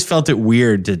always felt it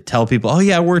weird to tell people, oh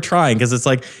yeah, we're trying. Cause it's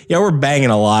like, yeah, we're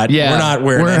banging a lot. Yeah. We're not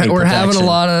wearing any we're protection. having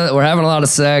a lot of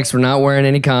sex. We're not wearing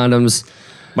any condoms.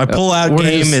 My pull-out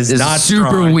game is not super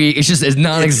strong. weak. It's just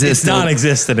non-existent. It's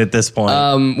non-existent at this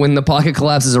point. When the pocket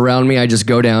collapses around me, I just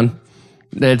go down.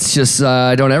 It's just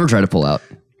I don't ever try to pull out.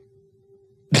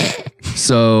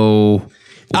 So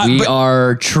we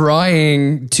are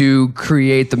trying to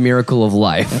create the miracle of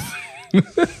life.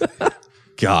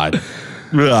 God.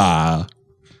 My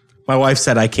wife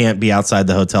said I can't be outside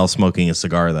the hotel smoking a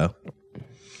cigar, though.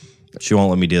 She won't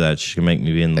let me do that. She can make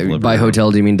me be in the delivery By room.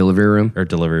 hotel, do you mean delivery room? Or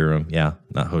delivery room, yeah,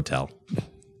 not hotel.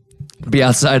 Be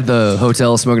outside the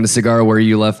hotel smoking a cigar where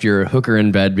you left your hooker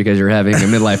in bed because you're having a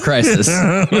midlife crisis.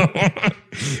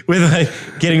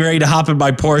 With getting ready to hop in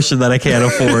my Porsche that I can't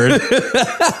afford.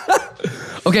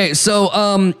 Okay, so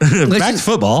Back to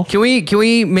football. Can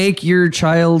we make your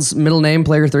child's middle name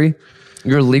player 3?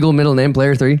 Your legal middle name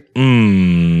player 3?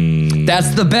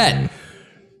 That's the bet.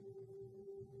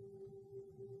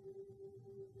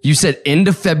 You said end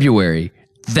of February.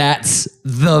 That's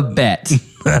the bet.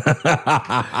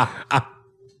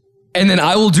 And then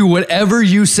I will do whatever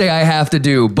you say I have to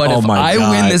do. But if I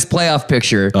win this playoff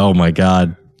picture, oh my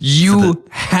God, You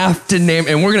have to name,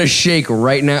 and we're gonna shake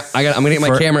right now. I'm gonna get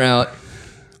my camera out.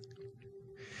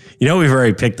 You know we've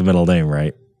already picked the middle name,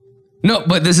 right? No,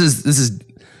 but this is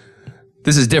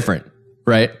different,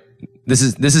 right? This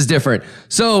is different.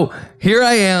 So here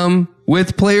I am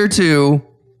with player 2.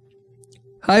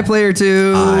 Hi, player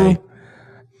 2. Hi.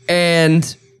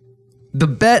 And the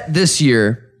bet this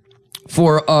year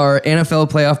for our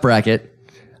NFL playoff bracket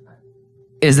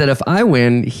is that if I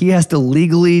win, he has to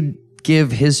legally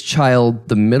give his child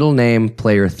the middle name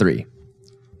player 3.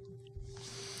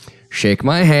 Shake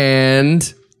my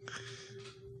hand.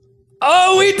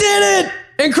 Oh, we did it!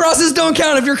 And crosses don't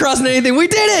count if you're crossing anything. We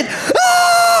did it!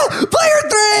 Ah! Player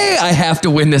 3! I have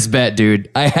to win this bet, dude.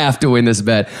 I have to win this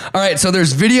bet. All right, so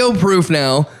there's video proof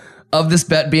now of this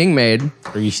bet being made.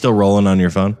 Are you still rolling on your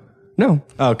phone? No.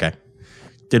 Oh, okay.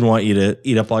 Didn't want you to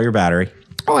eat up all your battery.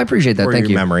 Oh, I appreciate that. Or Thank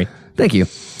your you. memory. Thank you.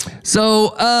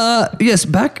 So, yes,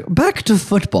 back to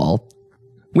football.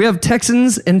 We have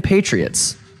Texans and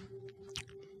Patriots.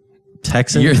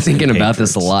 Texans. You're thinking and about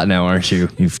this a Patriots. lot now, aren't you?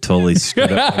 You've totally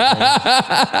screwed up.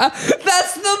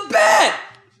 That's the bet!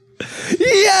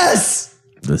 Yes!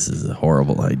 This is a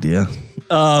horrible idea.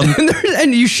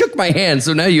 And you shook my hand,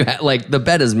 so now you the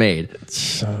bet is made.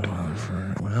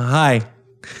 Hi.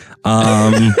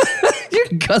 You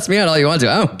can cuss me out all you want to.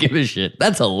 I don't give a shit.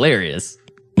 That's hilarious.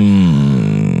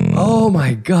 Oh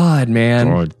my God, man.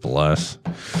 Lord bless.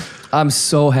 I'm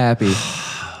so happy.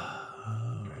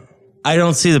 I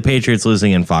don't see the Patriots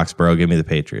losing in Foxborough. Give me the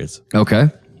Patriots. Okay.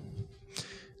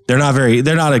 They're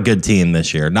not a good team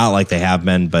this year. Not like they have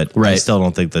been, but I Right. still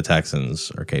don't think the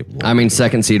Texans are capable. I mean,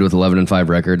 second seed with 11-5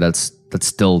 record. That's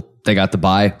still, they got the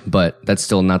bye, but that's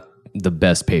still not the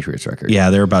best Patriots record.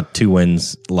 Yeah, they're about 2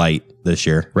 wins light this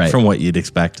year, Right. from what you'd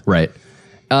expect. Right.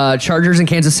 Chargers in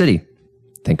Kansas City.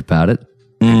 Think about it.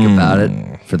 Think about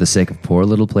it for the sake of poor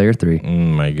little player 3. Oh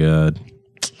my God.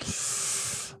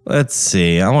 Let's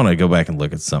see. I want to go back and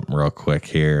look at something real quick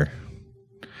here.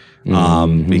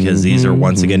 Because these are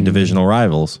once again divisional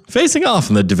rivals facing off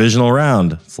in the divisional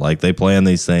round. It's like they plan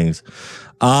these things.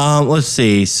 Let's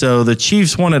see. So the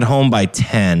Chiefs won at home by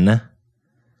 10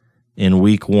 in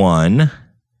week 1.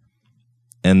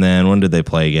 And then when did they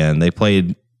play again? They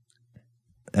played,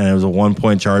 and it was a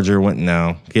 1-point Charger.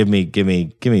 Give me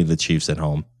the Chiefs at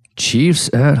home.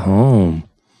 Chiefs at home.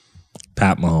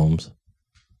 Pat Mahomes.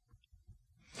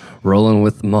 Rolling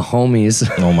with Mahomes.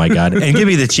 Oh my God. And give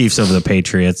me the Chiefs over the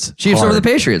Patriots. Chiefs Hard. over the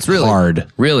Patriots, really? Hard.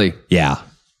 Really? Yeah.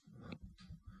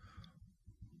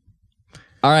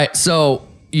 All right, so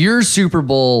your Super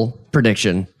Bowl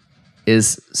prediction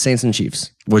is Saints and Chiefs.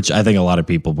 Which I think a lot of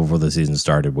people before the season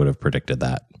started would have predicted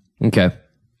that. Okay.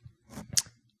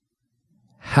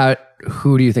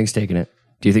 Who do you think's taking it?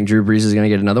 Do you think Drew Brees is going to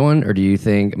get another one, or do you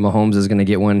think Mahomes is going to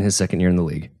get one his second year in the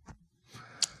league?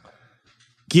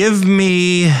 Give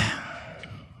me.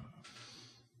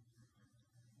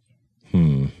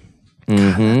 God,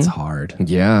 that's hard.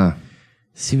 Yeah.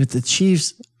 See, with the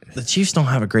Chiefs don't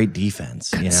have a great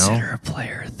defense. You know. Consider a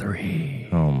player 3.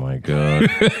 Oh my God.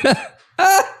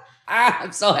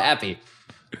 I'm so happy.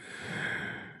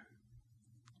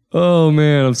 Oh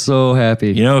man, I'm so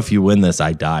happy. You know, if you win this,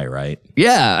 I die. Right?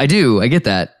 Yeah, I do. I get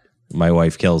that. My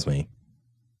wife kills me.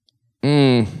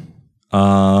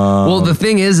 Well, the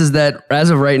thing is that as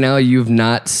of right now, you've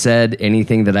not said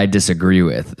anything that I disagree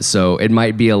with. So it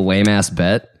might be a lame ass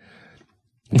bet.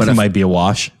 But it might be a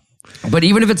wash. But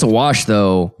even if it's a wash,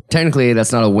 though, technically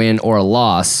that's not a win or a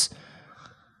loss.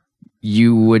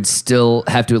 You would still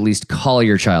have to at least call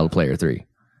your child player 3.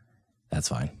 That's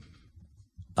fine.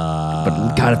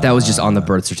 But God, if that was just on the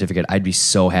birth certificate, I'd be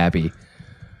so happy.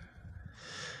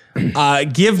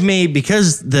 Give me,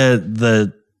 because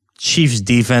the Chiefs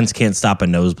defense can't stop a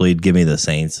nosebleed. Give me the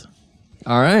Saints.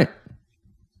 All right.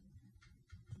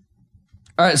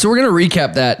 All right, so we're going to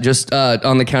recap that just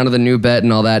on the count of the new bet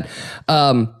and all that.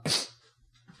 God.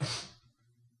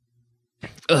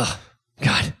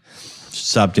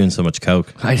 Stop doing so much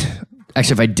coke. Actually,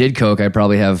 if I did coke, I'd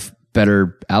probably have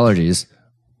better allergies.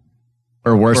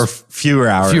 Or worse. Or fewer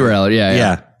hours. Fewer allergies, yeah.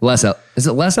 Yeah. Less is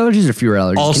it less allergies or fewer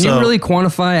allergies? Can Also- you really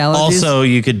quantify allergies? Also,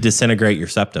 you could disintegrate your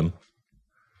septum.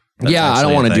 That's yeah, I don't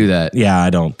actually a want to thing. do that. Yeah, I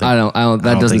don't. I don't. That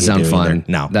don't doesn't think you sound do fun. either.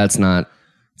 No. That's not.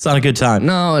 It's not a good time.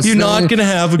 No, it's you're not gonna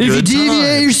have a good time. If you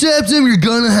deviate your septum, you're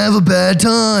gonna have a bad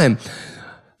time.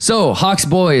 So, Hawks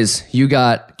boys, you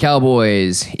got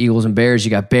Cowboys, Eagles and Bears, you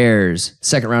got Bears.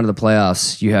 Second round of the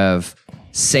playoffs, you have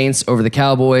Saints over the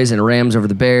Cowboys and Rams over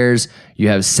the Bears. You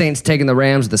have Saints taking the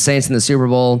Rams, the Saints in the Super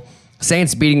Bowl.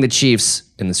 Saints beating the Chiefs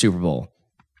in the Super Bowl.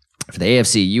 For the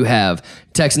AFC, you have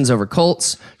Texans over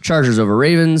Colts, Chargers over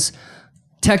Ravens,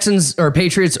 Texans or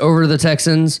Patriots over the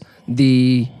Texans,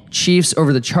 the Chiefs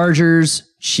over the Chargers,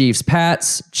 Chiefs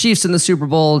Pats, Chiefs in the Super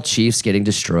Bowl, Chiefs getting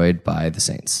destroyed by the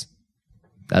Saints.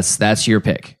 That's your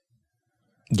pick.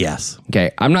 Yes.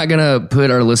 Okay, I'm not gonna put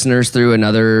our listeners through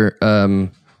another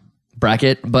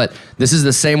bracket, but this is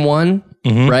the same one,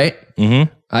 right?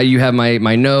 Mm-hmm. You have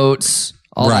my notes,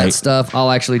 all that stuff.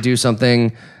 I'll actually do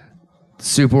something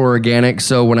super organic,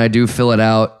 so when I do fill it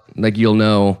out, like you'll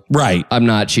know, right? I'm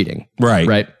not cheating,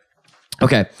 right?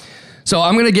 Okay, so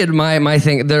I'm gonna get my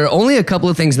thing. There are only a couple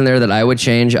of things in there that I would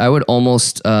change. I would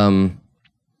almost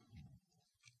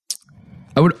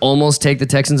take the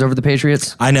Texans over the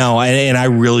Patriots. I know, and I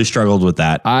really struggled with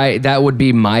that. That would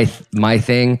be my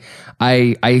thing.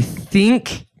 I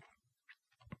think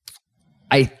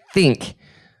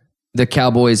the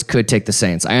Cowboys could take the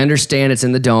Saints. I understand it's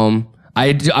in the dome.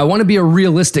 I want to be a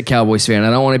realistic Cowboys fan. I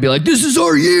don't want to be like, this is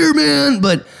our year, man.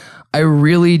 But I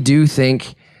really do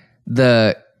think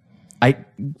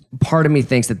part of me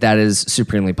thinks that is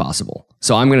supremely possible.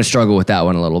 So I'm going to struggle with that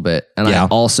one a little bit. And I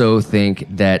also think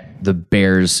that the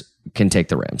Bears can take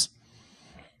the Rams.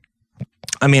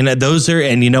 I mean, those are,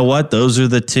 and you know what? Those are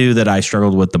the two that I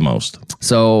struggled with the most.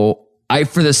 So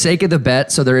for the sake of the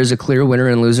bet, so there is a clear winner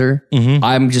and loser,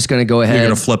 I'm just going to go ahead. You're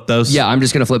going to flip those? Yeah, I'm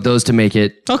just going to flip those to make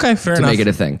it fair enough. Make it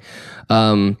a thing.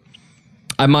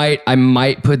 I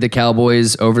might put the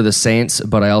Cowboys over the Saints,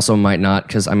 but I also might not,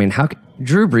 because I mean, how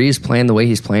Drew Brees playing the way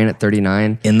he's playing at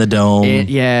 39 in the dome,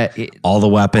 all the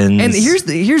weapons. And here's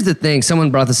the thing. Someone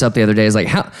brought this up the other day. Is like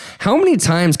how many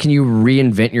times can you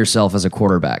reinvent yourself as a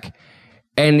quarterback?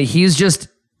 And he's just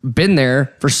been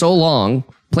there for so long,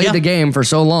 played the game for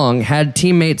so long, had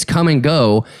teammates come and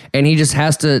go, and he just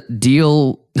has to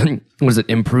deal. What is it?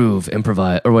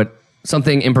 Improvise, or what?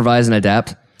 Something improvise and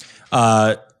adapt.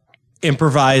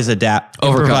 Improvise, adapt.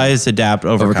 Overcome. Improvise, adapt,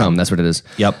 overcome. That's what it is.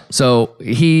 Yep. So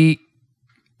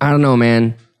I don't know,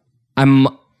 man.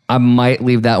 I might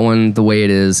leave that one the way it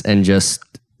is and just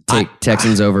take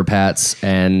Texans over Pats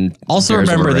and also Bears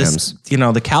remember over this. Rams. You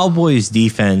know, the Cowboys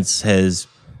defense has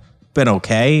been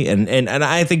okay, and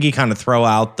I think you kind of throw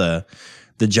out the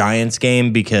Giants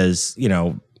game because you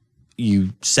know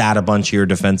you sat a bunch of your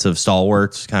defensive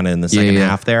stalwarts kind of in the second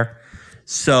half there.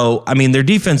 So I mean, their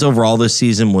defense overall this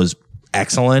season was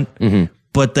excellent,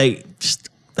 but there's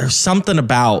something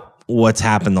about what's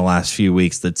happened the last few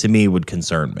weeks that to me would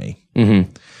concern me.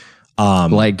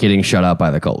 Like getting shut out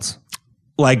by the Colts.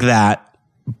 Like that,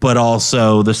 but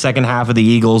also the second half of the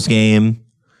Eagles game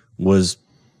was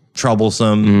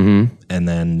troublesome. And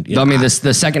then, I mean, the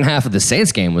second half of the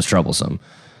Saints game was troublesome.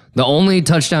 The only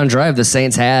touchdown drive the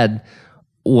Saints had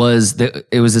was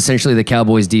it was essentially the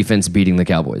Cowboys defense beating the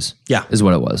Cowboys. Yeah. Is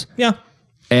what it was. Yeah.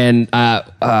 And,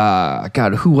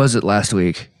 God, who was it last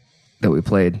week that we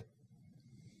played?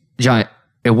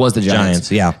 It was the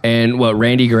Giants. Yeah. And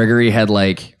Randy Gregory had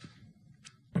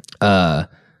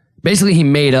basically he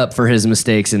made up for his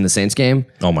mistakes in the Saints game.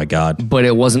 Oh my God. But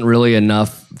it wasn't really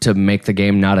enough to make the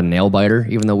game not a nail biter,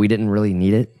 even though we didn't really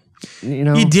need it. You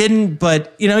know, he didn't,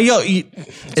 but you know,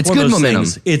 it's good momentum.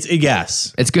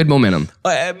 It's good momentum.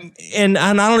 And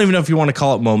I don't even know if you want to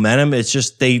call it momentum. It's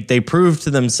just they proved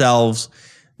to themselves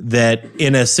that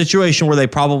in a situation where they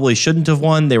probably shouldn't have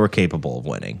won, they were capable of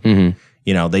winning.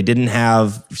 You know, they didn't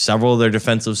have several of their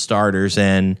defensive starters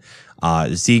in.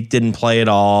 Zeke didn't play at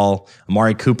all.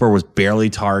 Amari Cooper was barely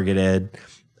targeted.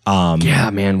 Yeah,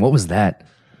 man, what was that?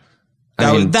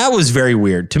 That was very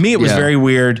weird. To me, it was very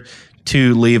weird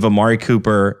to leave Amari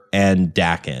Cooper and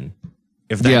Dak in.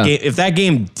 If that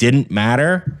game didn't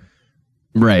matter,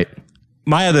 right?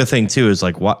 My other thing too is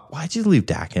like, why'd you leave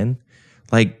Dak in?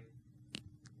 Like,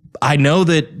 I know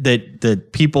that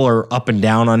people are up and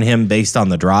down on him based on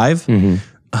the drive,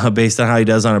 based on how he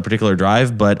does on a particular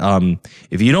drive. But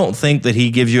if you don't think that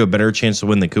he gives you a better chance to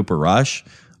win the Cooper Rush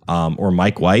or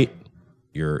Mike White,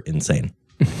 you're insane.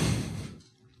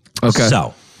 Okay.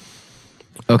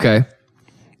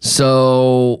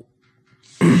 So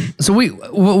what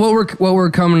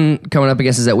we're coming up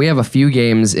against is that we have a few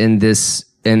games in this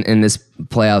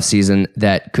playoff season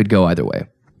that could go either way.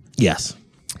 Yes.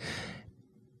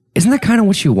 Isn't that kind of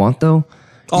what you want though?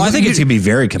 Oh, I think it's gonna be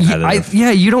very competitive.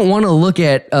 You don't want to look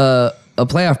at a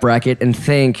playoff bracket and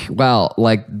think, wow,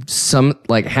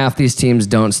 half these teams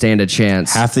don't stand a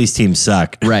chance. Half these teams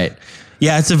suck. Right.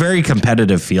 Yeah, it's a very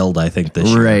competitive field, I think, this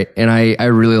year. Right, and I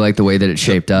really like the way that it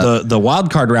shaped up. The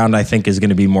wild card round, I think, is going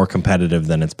to be more competitive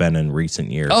than it's been in recent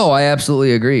years. Oh, I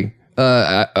absolutely agree.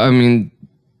 I mean,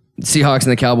 Seahawks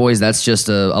and the Cowboys, that's just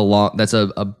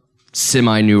a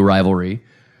semi-new rivalry.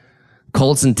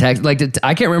 Colts and Texans,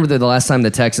 I can't remember the last time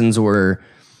the Texans were.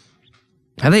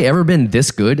 Have they ever been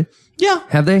this good? Yeah.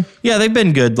 Have they? Yeah, they've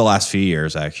been good the last few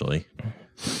years, actually.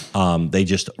 They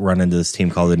just run into this team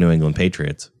called the New England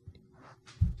Patriots.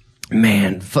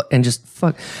 Man, fuck.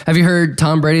 Have you heard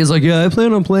Tom Brady is like, yeah, I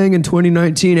plan on playing in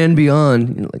 2019 and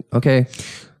beyond. You're like, okay,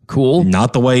 cool.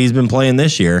 Not the way he's been playing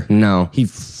this year. No. He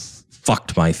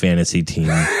fucked my fantasy team.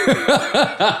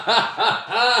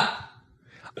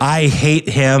 I hate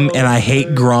him and I hate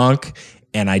Gronk.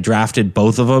 And I drafted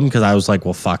both of them because I was like,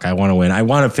 well, fuck, I want to win. I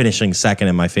wound up finishing second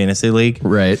in my fantasy league.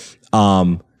 Right.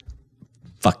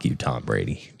 Fuck you, Tom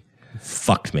Brady.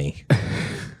 Fucked me.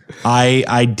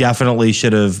 I definitely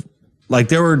should have. Like,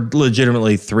 there were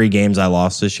legitimately 3 games I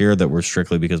lost this year that were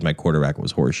strictly because my quarterback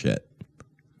was horseshit.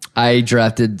 I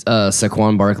drafted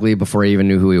Saquon Barkley before I even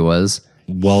knew who he was.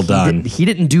 Well done. He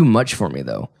didn't do much for me,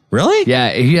 though. Really?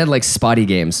 Yeah, he had like spotty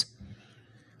games.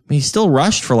 He still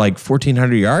rushed for like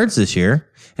 1,400 yards this year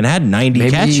and had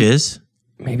 90 catches.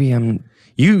 Maybe I'm...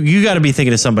 You got to be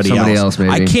thinking of somebody else.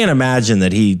 Maybe. I can't imagine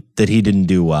that he didn't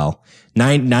do well.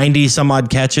 90 some odd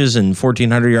catches and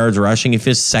 1,400 yards rushing. He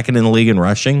finished second in the league in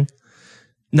rushing.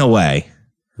 No way.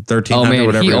 1,300, oh man,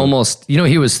 whatever. he almost. You know,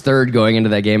 he was third going into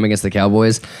that game against the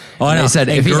Cowboys. Oh, I know. They said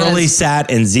and if Gurley sat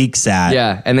and Zeke sat.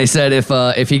 Yeah, and they said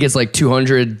if he gets like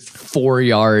 204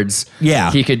 yards,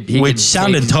 Yeah, he could. Which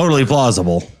sounded totally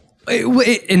plausible.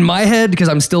 In my head, because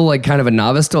I'm still like kind of a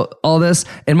novice to all this,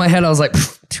 in my head I was like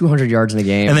 200 yards in the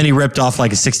game, and then he ripped off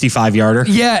like a 65 yarder.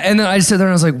 Yeah, and then I just sat there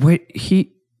and I was like, wait,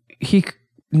 he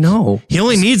no, he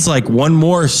only needs like one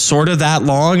more sort of that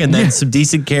long, and then some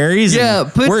decent carries. Yeah,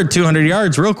 we're at 200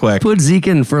 yards real quick. Put Zeke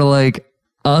in for like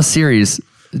a series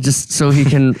just so he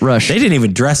can rush. They didn't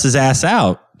even dress his ass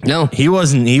out. No, he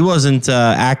wasn't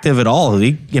active at all.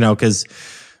 Because.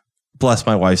 Bless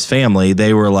my wife's family,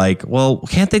 they were like, well,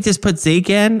 can't they just put Zeke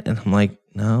in? And I'm like,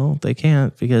 no, they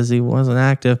can't because he wasn't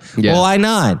active. Yeah. Well, why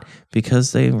not?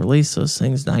 Because they released those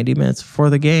things 90 minutes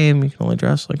before the game. You can only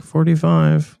dress like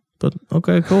 45, but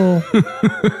okay, cool.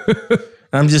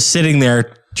 I'm just sitting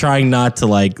there trying not to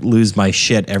like lose my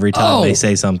shit every time they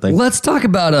say something. Let's talk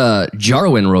about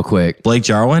Jarwin real quick. Blake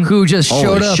Jarwin? Who just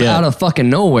showed up out of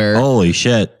fucking nowhere. Holy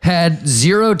shit. Had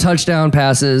 0 touchdown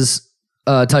passes.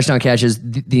 Touchdown catches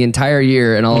the entire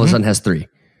year, and all of a sudden has 3.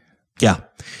 Yeah.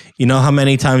 You know how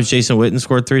many times Jason Witten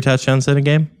scored 3 touchdowns in a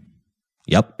game?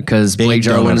 Yep. Because Blake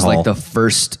Jarwin is like the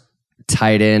first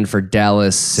tight end for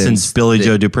Dallas since Billy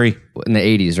Joe Dupree. In the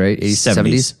 80s, right?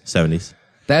 80s, 70s.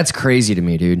 That's crazy to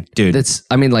me, dude. Dude. That's,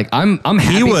 I mean, like, I'm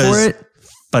happy for it.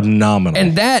 Phenomenal.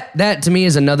 And that to me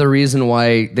is another reason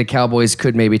why the Cowboys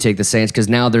could maybe take the Saints, because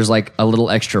now there's like a little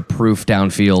extra proof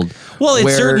downfield. Well, it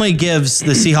certainly gives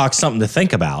the Seahawks something to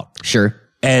think about. Sure.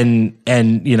 And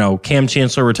you know, Cam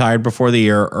Chancellor retired before the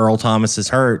year. Earl Thomas is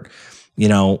hurt. You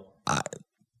know,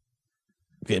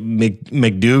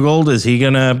 McDougald, is he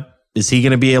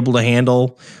gonna be able to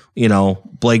handle, you know,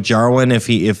 Blake Jarwin if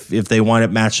they want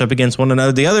it matched up against one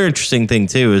another? The other interesting thing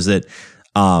too is that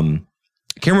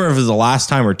I can't remember if it was the last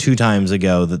time or 2 times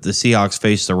ago that the Seahawks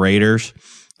faced the Raiders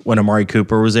when Amari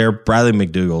Cooper was there. Bradley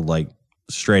McDougald like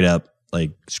straight up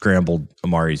like scrambled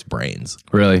Amari's brains.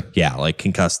 Really? Yeah, like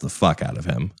concussed the fuck out of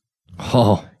him.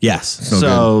 Oh. Yes.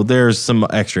 So there's some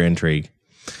extra intrigue.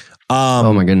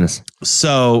 Oh my goodness.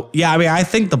 So yeah, I mean, I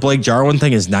think the Blake Jarwin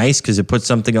thing is nice because it puts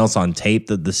something else on tape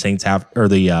that the Saints have, or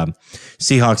the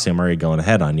Seahawks. I'm already going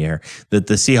ahead on you here. That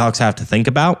the Seahawks have to think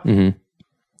about. Mm-hmm.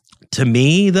 To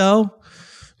me, though.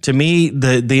 To me,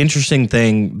 the interesting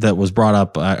thing that was brought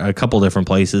up a couple different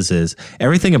places is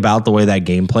everything about the way that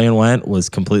game plan went was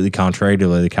completely contrary to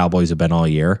the way the Cowboys have been all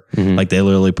year. Mm-hmm. Like, they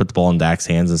literally put the ball in Dak's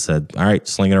hands and said, all right,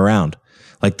 sling it around.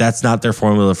 Like, that's not their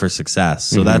formula for success.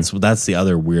 So that's the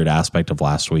other weird aspect of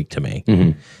last week to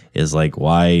me, is like,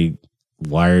 why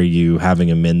are you having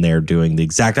him in there doing the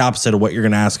exact opposite of what you're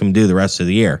going to ask him to do the rest of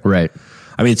the year? Right.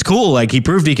 I mean, it's cool. Like, he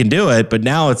proved he can do it, but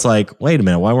now it's like, wait a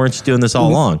minute, why weren't you doing this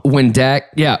all along? When Dak,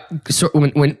 yeah. So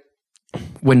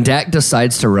when Dak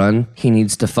decides to run, he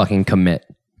needs to fucking commit.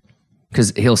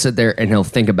 Because he'll sit there and he'll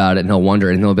think about it and he'll wonder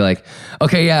and he'll be like,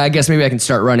 okay, yeah, I guess maybe I can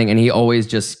start running. And he always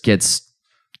just gets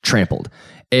trampled.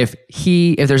 If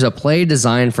there's a play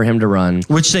designed for him to run,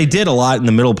 which they did a lot in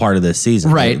the middle part of this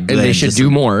season, right? And they should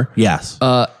do more. Yes.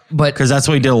 But because that's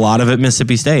what he did a lot of at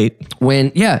Mississippi State.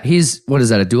 He's what is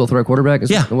that, a dual threat quarterback? Is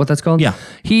what that's called? Yeah.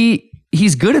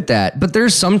 He's good at that. But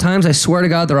there's sometimes, I swear to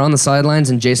God, they're on the sidelines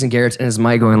and Jason Garrett's in his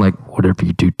mic going like, whatever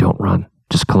you do, don't run.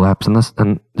 Just collapse in this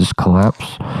and just collapse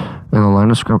in the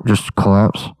line of scrimmage. Just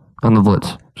collapse on the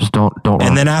blitz. Just don't run.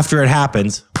 And then after it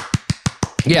happens,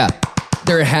 yeah,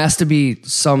 there has to be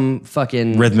some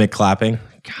fucking rhythmic clapping.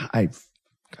 God, I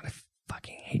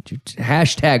fucking hate you.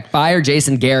 Hashtag fire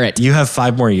Jason Garrett. You have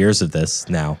 5 more years of this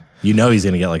now. You know he's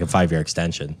going to get like a 5-year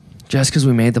extension. Just because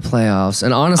we made the playoffs.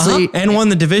 And honestly... And won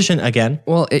the division again.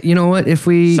 Well, you know what? If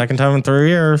we... Second time in 3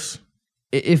 years.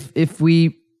 If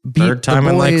we beat Third time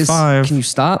the boys... in like 5. Can you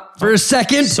stop for a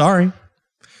second? Sorry.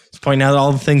 Just pointing out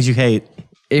all the things you hate.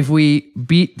 If we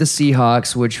beat the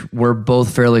Seahawks, which we're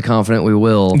both fairly confident we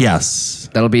will... Yes.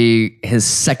 That'll be his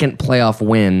second playoff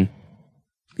win.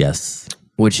 Yes.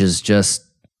 Which is just...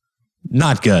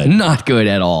 Not good. Not good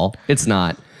at all. It's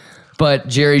not. But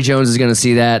Jerry Jones is going to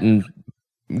see that and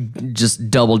just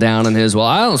double down on his, well,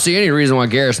 I don't see any reason why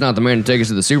Garrett's not the man to take us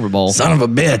to the Super Bowl. Son of a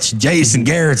bitch. Jason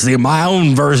Garrett's my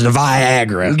own version of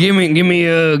Viagra. Give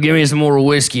me some more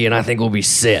whiskey and I think we'll be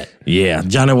set. Yeah.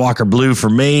 Johnny Walker Blue for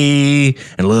me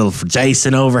and a little for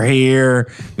Jason over here.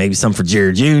 Maybe some for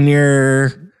Jerry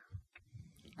Jr.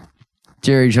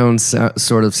 Jerry Jones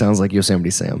sort of sounds like Yosemite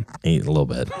Sam. A little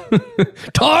bit.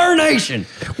 Tar Nation.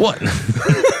 What?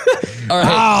 All right.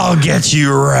 I'll get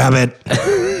you, rabbit.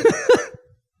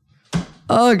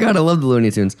 Oh, God, I love the Looney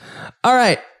Tunes. All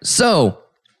right, so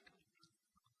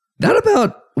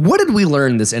what did we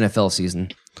learn this NFL season?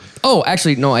 Oh,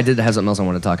 actually, no, I did have something else I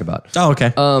want to talk about. Oh,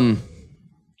 okay.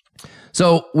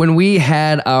 So when we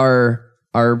had our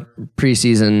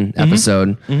preseason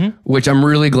episode, which I'm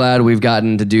really glad we've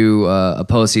gotten to do a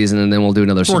postseason, and then we'll do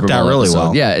another Super Bowl worked out really episode.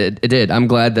 well. Yeah, it did. I'm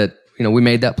glad that we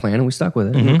made that plan and we stuck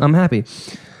with it. I'm happy.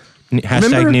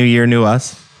 Hashtag New Year, New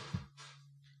Us.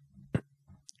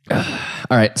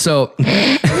 All right, so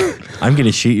I'm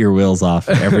gonna shoot your wheels off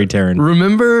every turn.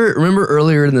 remember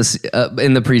earlier in this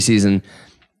in the preseason,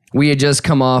 we had just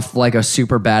come off like a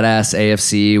super badass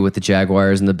AFC with the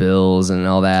Jaguars and the Bills and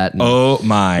all that. And Oh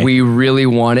my! we really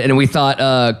wanted, and we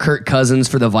thought Kirk Cousins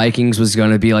for the Vikings was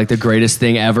going to be like the greatest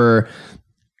thing ever.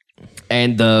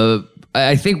 And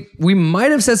I think we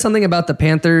might have said something about the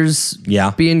Panthers,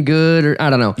 being good, or I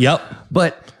don't know. Yep.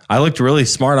 But I looked really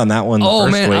smart on that one. oh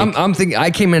first man, week. I'm thinking. I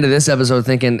came into this episode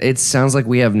thinking it sounds like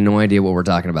we have no idea what we're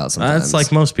talking about. Sometimes That's like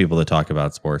most people that talk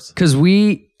about sports. because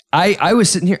I was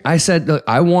sitting here. I said, look,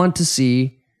 I want to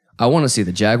see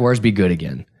the Jaguars be good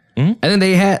again. And then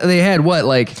they had what,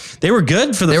 like They were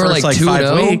good for the they were first like 5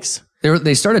 2-0. weeks.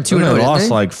 They started 2-0. They didn't lost they?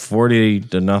 like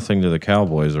 40-0 to the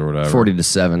Cowboys or whatever.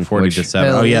 40-7.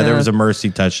 40-7. Oh yeah, there was a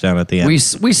mercy touchdown at the end.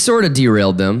 We sort of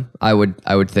derailed them. I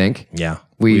would think. yeah,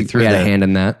 We had a hand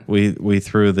in that. We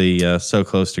threw the so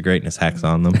close to greatness hex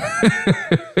on them.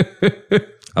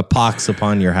 A pox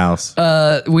upon your house.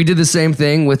 We did the same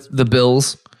thing with the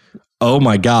Bills. Oh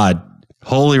my God.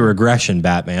 Holy regression,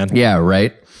 Batman. Yeah,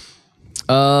 right.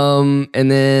 And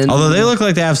then Although they look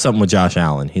like they have something with Josh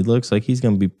Allen. He looks like he's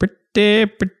going to be pretty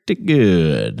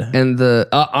good. and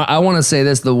I want to say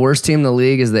this: the worst team in the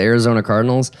league is the Arizona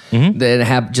Cardinals.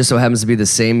 That just so happens to be the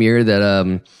same year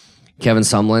that Kevin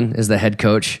Sumlin is the head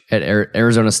coach at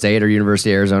Arizona State or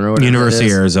University of Arizona. Or whatever University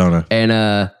of Arizona.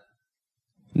 And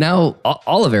now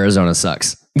all of Arizona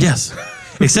sucks. Yes.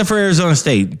 Except for Arizona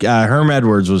State. Herm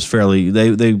Edwards was fairly... They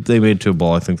made it to a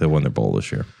bowl. I think they won their bowl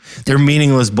this year. Their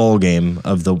meaningless bowl game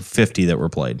of the 50 that were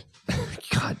played.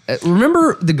 God,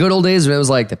 remember the good old days when it was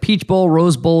like the Peach Bowl,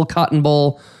 Rose Bowl, Cotton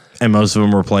Bowl? And most of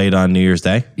them were played on New Year's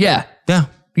Day. Yeah. Yeah.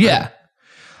 Yeah.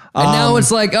 And now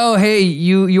it's like, oh, hey,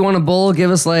 you want a bowl?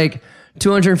 Give us like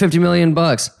 $250 million.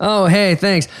 Oh, hey,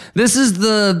 thanks. This is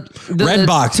the Red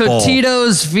Box Bowl.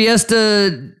 Tostitos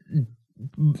Fiesta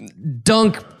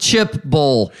Dunk Chip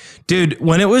Bowl. Dude,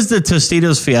 when it was the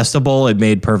Tostitos Fiesta Bowl, it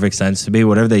made perfect sense to me.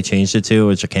 Whatever they changed it to,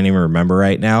 which I can't even remember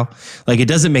right now. Like, it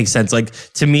doesn't make sense. Like,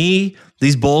 to me,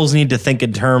 these bowls need to think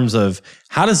in terms of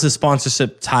how does the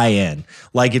sponsorship tie in?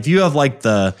 Like, if you have like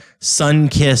the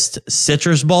Sun-Kissed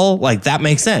Citrus Bowl, like that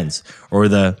makes sense. Or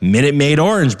the Minute Maid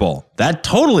Orange Bowl. That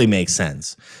totally makes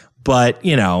sense. But,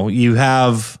 you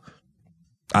have...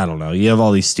 I don't know. You have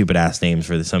all these stupid ass names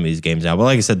for some of these games now. But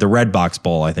like I said, the Red Box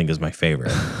Bowl, I think, is my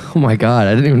favorite. Oh my God.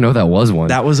 I didn't even know that was one.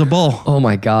 That was a bowl. Oh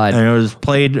my God. And it was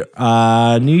played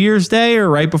New Year's Day or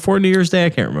right before New Year's Day. I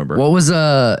can't remember. What was,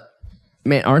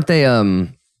 man, aren't they,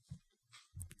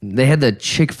 they had the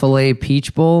Chick-fil-A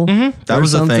Peach Bowl? That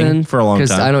was a thing for a long time.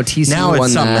 Because I know TCU now won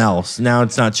it's something that. else. Now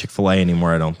it's not Chick-fil-A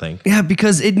anymore, I don't think. Yeah,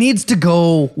 because it needs to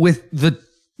go with the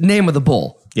name of the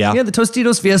bowl. Yeah. Yeah, the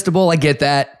Tostitos Fiesta Bowl. I get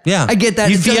that. Yeah. I get that.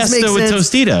 You It does fiesta make with sense.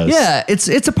 Tostitos. Yeah,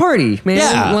 it's a party, man.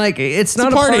 Yeah. Like it's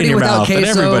not a party in your without mouth, and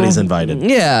queso. everybody's invited.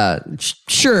 Yeah,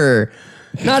 sure.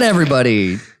 Not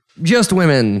everybody, just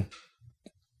women.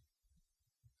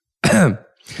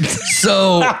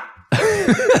 So,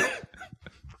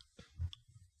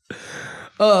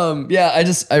 yeah,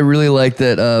 I really like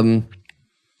that.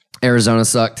 Arizona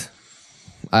sucked.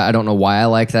 I don't know why I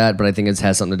like that, but I think it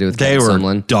has something to do with They Kevin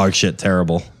were Sumlin. dog shit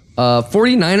terrible.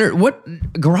 49er. What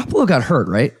Garoppolo got hurt,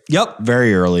 right? Yep,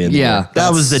 very early in the year.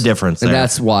 That was the difference there. And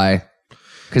that's why.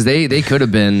 Because they could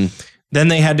have been. Then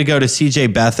they had to go to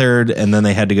CJ Beathard, and then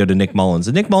they had to go to Nick Mullins.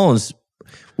 And Nick Mullins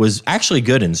was actually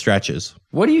good in stretches.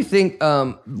 What do you think?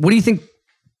 What do you think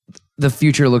the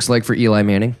future looks like for Eli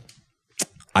Manning?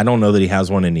 I don't know that he has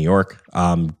one in New York.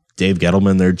 Dave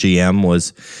Gettleman, their GM,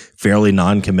 was fairly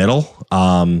non-committal.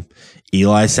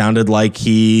 Eli sounded like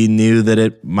he knew that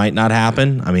it might not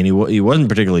happen. I mean, he wasn't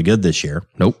particularly good this year.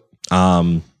 Nope.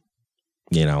 And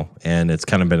it's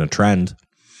kind of been a trend.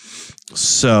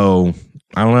 So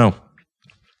I don't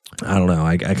know.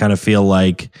 I kind of feel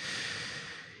like,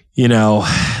 it's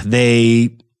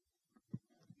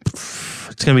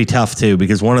going to be tough too,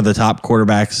 because one of the top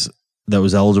quarterbacks that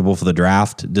was eligible for the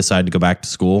draft decided to go back to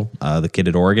school. The kid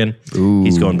at Oregon,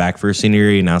 he's going back for his senior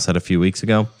year. He announced that a few weeks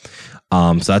ago.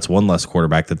 So that's one less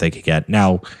quarterback that they could get.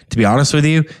 Now, to be honest with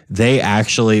you,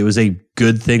 it was a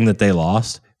good thing that they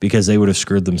lost, because they would have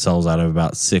screwed themselves out of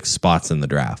about 6 spots in the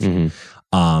draft.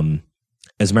 Mm-hmm.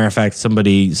 As a matter of fact,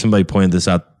 somebody pointed this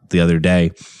out the other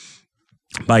day.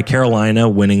 By Carolina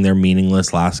winning their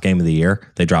meaningless last game of the year,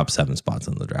 they dropped 7 spots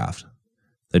in the draft.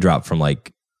 They dropped from 9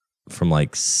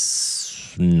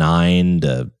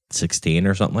 to 16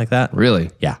 or something like that. Really?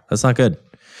 Yeah, that's not good.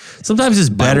 Sometimes it's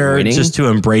better just to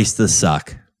embrace the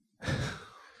suck.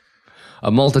 A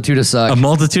multitude of suck.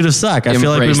 I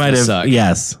feel like we might have. Suck.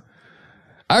 Yes.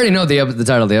 I already know the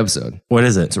title of the episode. What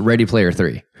is it? It's Ready Player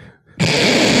 3.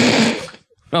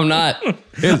 I'm not.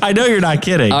 I know you're not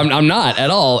kidding. I'm not at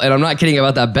all, and I'm not kidding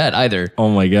about that bet either. Oh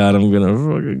my God, I'm gonna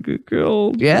fucking get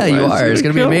killed. Yeah, you are. It's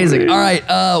gonna be amazing. All right,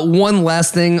 one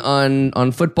last thing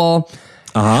on football.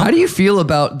 How do you feel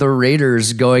about the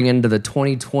Raiders going into the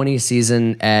 2020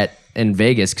 season in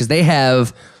Vegas? Because they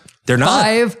have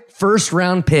 5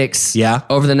 first-round picks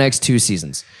over the next 2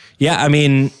 seasons. Yeah, I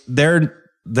mean, they're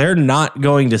not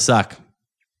going to suck,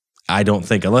 I don't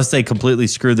think, unless they completely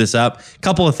screw this up.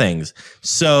 Couple of things.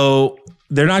 So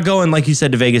they're not going, like you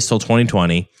said, to Vegas till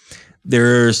 2020.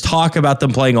 There's talk about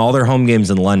them playing all their home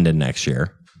games in London next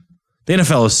year. The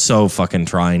NFL is so fucking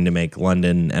trying to make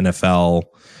London NFL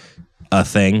a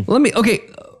thing.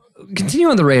 Continue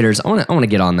on the Raiders. I want to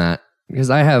get on that, because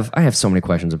I have so many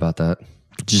questions about that.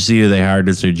 Did you see who they hired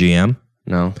as their GM?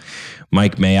 No.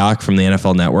 Mike Mayock from the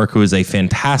NFL Network, who is a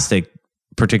fantastic,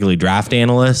 particularly draft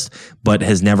analyst, but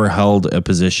has never held a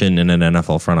position in an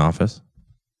NFL front office.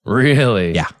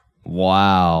 Really? Yeah.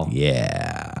 Wow.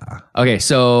 Yeah. Okay,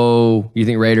 so you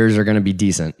think Raiders are going to be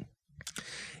decent?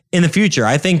 In the future,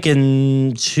 I think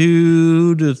in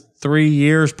 2 to 3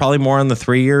 years, probably more on the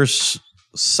 3 years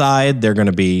side,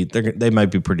 they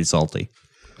might be pretty salty.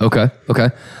 Okay.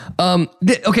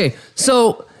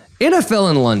 So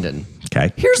NFL in London.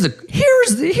 Okay. Here's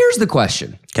the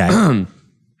question. Okay.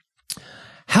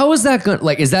 How is that going?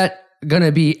 Is that going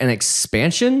to be an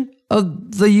expansion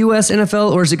of the U.S.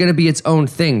 NFL, or is it going to be its own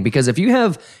thing? Because if you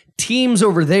have teams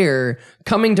over there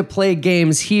coming to play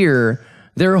games here,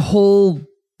 their whole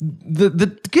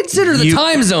consider the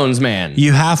time zones, man.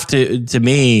 You have to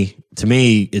me,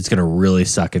 it's going to really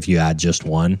suck if you add just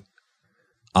one.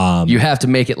 You have to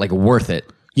make it worth it.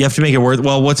 You have to make it worth.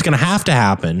 Well, what's going to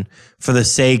happen for the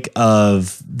sake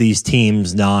of these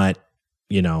teams not,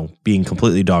 being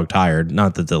completely dog tired?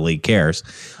 Not that the league cares.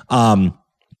 Throwing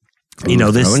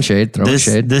shade.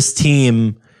 This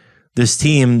team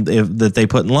that they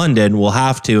put in London will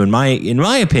have to, in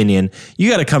my opinion, you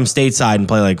got to come stateside and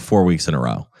play 4 weeks in a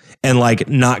row and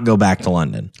not go back to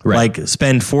London. Right.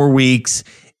 Spend 4 weeks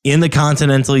in the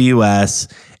continental US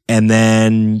and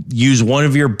then use one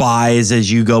of your buys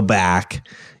as you go back,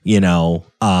 because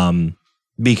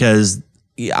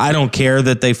I don't care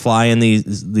that they fly in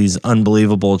these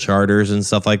unbelievable charters and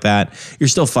stuff like that. You're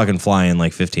still fucking flying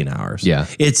 15 hours. Yeah.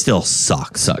 It still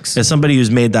sucks. As somebody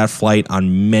who's made that flight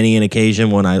on many an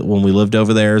occasion when we lived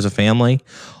over there as a family,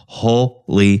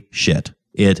 holy shit,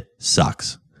 it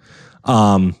sucks.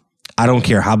 I don't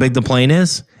care how big the plane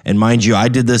is. And mind you, I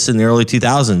did this in the early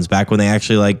 2000s, back when they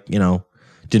actually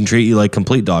didn't treat you like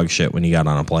complete dog shit when you got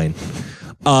on a plane.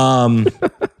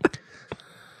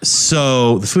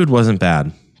 So the food wasn't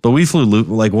bad, but we flew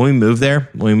when we moved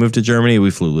to Germany, we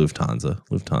flew Lufthansa.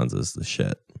 Lufthansa is the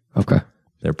shit. Okay.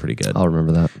 They're pretty good. I'll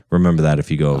remember that. Remember that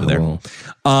if you go over there. Will.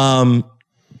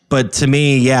 But to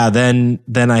me, yeah, then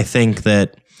I think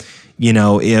that,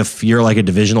 if you're a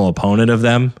divisional opponent of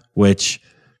them, which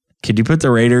could you put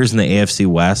the Raiders in the AFC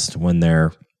West when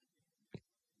they're,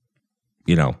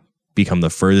 become the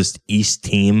furthest east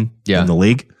team in the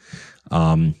league?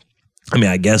 I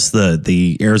guess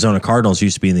the Arizona Cardinals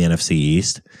used to be in the NFC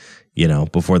East,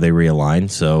 before they realigned.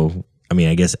 So, I mean,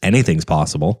 I guess anything's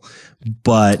possible,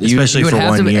 but especially would for have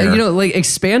 1 to, year. like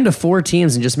expand to 4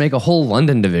 teams and just make a whole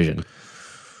London division.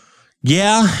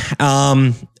 Yeah.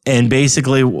 And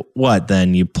basically what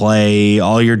then? You play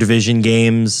all your division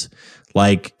games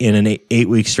like in an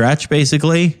 8-week stretch,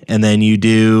 basically, and then you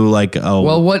do like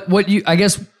Well, what you, I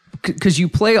guess, because you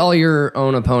play all your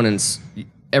own opponents,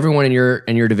 everyone in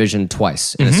your division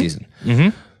twice in a season.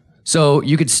 So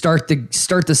you could start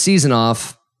the season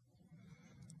off.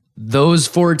 Those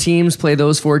 4 teams play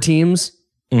those 4 teams.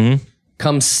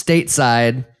 Come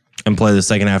stateside and play the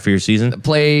second half of your season.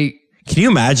 Play. Can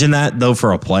you imagine that though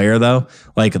for a player though?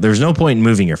 Like, there's no point in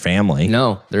moving your family.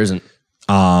 No, there isn't.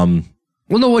 Well,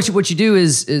 no. What you do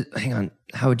is hang on.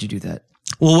 How would you do that?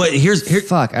 Well, here.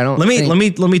 Fuck, I don't. Let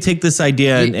me take this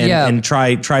idea and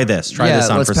try this. Try this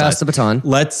on let's for pass size. the baton.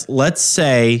 Let's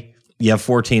say you have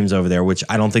 4 teams over there, which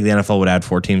I don't think the NFL would add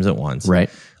 4 teams at once.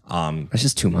 Right. That's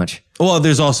just too much. Well,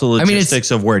 there's also logistics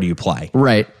of where do you play.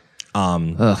 Right.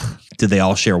 Do they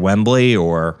all share Wembley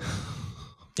or,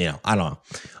 I don't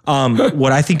know.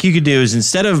 What I think you could do is,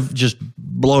 instead of just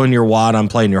blowing your wad on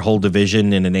playing your whole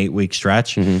division in an 8-week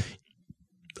stretch,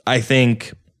 I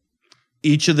think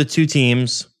each of the 2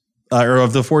 teams, or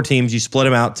of the 4 teams, you split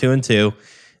them out 2 and 2.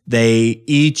 They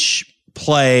each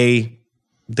play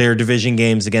their division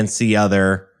games against the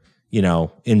other,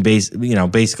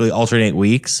 basically alternate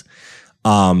weeks,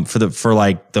 for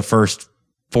like the first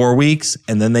 4 weeks,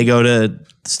 and then they go to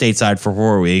stateside for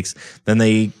 4 weeks. Then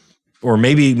they, or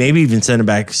maybe even send them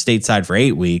back stateside for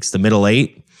 8 weeks, the middle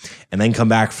 8, and then come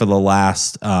back for the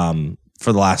last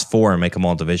 4 and make them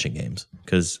all division games.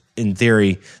 Because in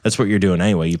theory, that's what you're doing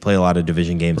anyway. You play a lot of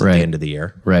division games at the end of the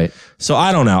year. Right. So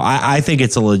I don't know. I think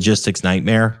it's a logistics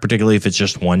nightmare, particularly if it's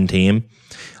just one team.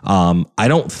 I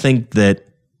don't think that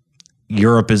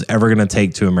Europe is ever going to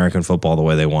take to American football the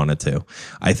way they wanted to.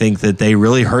 I think that they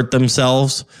really hurt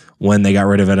themselves when they got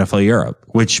rid of NFL Europe,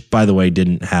 which, by the way,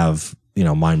 didn't have,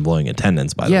 mind-blowing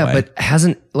attendance, by the way. Yeah, but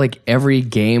hasn't like every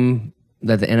game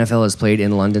that the NFL has played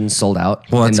in London sold out?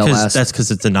 Well, that's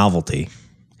because it's a novelty.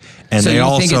 And so they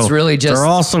you think it's really just... They're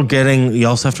also getting... You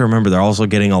also have to remember, they're also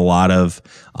getting a lot of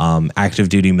active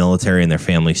duty military and their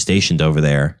families stationed over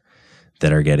there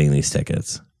that are getting these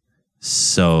tickets.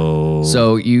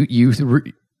 So you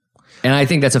and I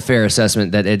think that's a fair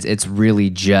assessment, that it's really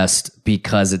just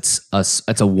because it's a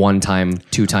 1-time,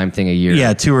 2-time thing a year.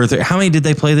 Yeah, 2 or 3. How many did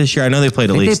they play this year? I know they played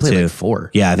at least 2. They played like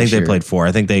 4. Yeah, I think they played 4.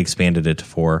 I think they expanded it to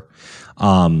 4.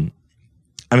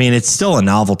 I mean, it's still a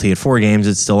novelty. At 4 games,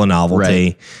 it's still a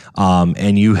novelty. Right.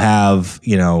 And you have,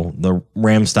 the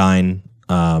Ramstein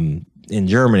in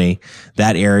Germany,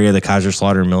 that area, the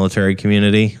Kaiserslautern military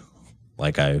community,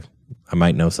 like I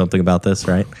might know something about this,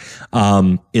 right?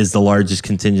 Is the largest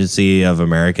contingency of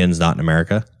Americans not in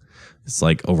America. It's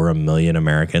like over 1 million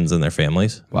Americans and their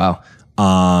families. Wow.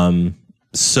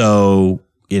 So,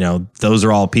 those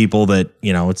are all people that,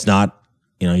 it's not,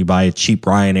 you buy a cheap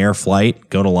Ryanair flight,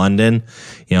 go to London,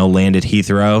 land at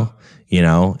Heathrow,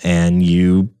 and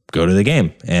you go to the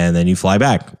game, and then you fly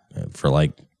back for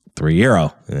like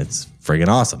 €3, and it's friggin'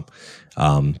 awesome.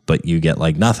 But you get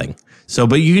like nothing. So,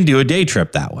 but you can do a day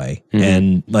trip that way.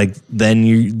 And like,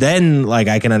 then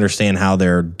I can understand how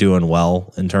they're doing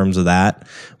well in terms of that.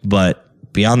 But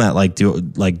beyond that,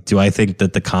 do I think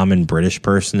that the common British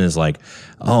person is like,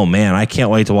 oh man, I can't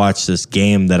wait to watch this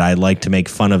game that I like to make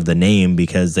fun of the name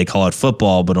because they call it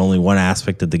football, but only one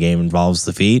aspect of the game involves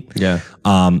the feet. Yeah.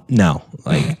 No,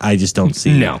 I just don't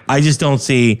see. No. I just don't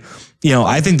see.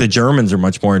 I think the Germans are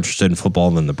much more interested in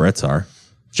football than the Brits are.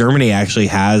 Germany actually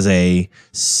has a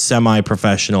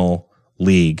semi-professional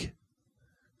league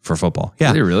for football.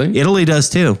 Yeah. Do they really? Italy does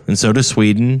too. And so does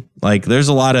Sweden. Like, there's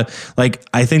a lot of,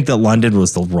 I think that London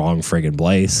was the wrong friggin'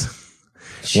 place.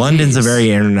 Jeez. London's a very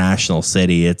international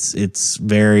city. It's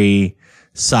very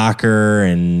soccer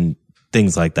and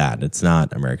things like that. It's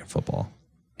not American football.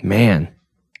 Man.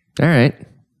 All right.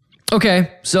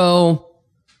 Okay. So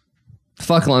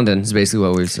fuck London is basically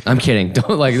what we've... I'm kidding.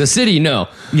 Don't like the city. No.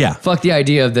 Yeah. Fuck the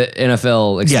idea of the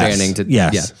NFL expanding to...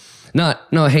 Yes.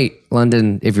 Yeah. Hey,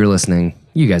 London, if you're listening,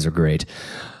 you guys are great.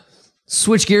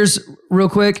 Switch gears real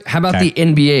quick. How about the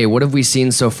NBA? What have we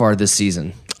seen so far this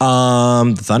season?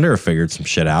 The Thunder have figured some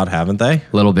shit out, haven't they? A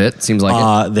little bit. Seems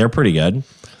like it. They're pretty good.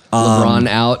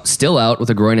 LeBron still out with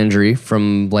a groin injury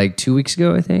from like 2 weeks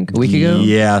ago, I think. A week ago?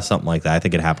 Yeah, something like that. I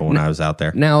think it happened when I was out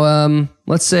there. Now,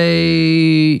 let's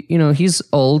say, he's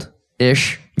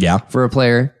old-ish for a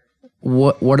player.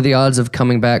 What are the odds of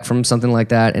coming back from something like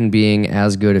that and being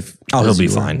as good? He'll be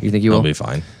fine. You think he will? He'll be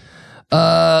fine.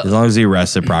 As long as he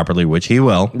rested properly, which he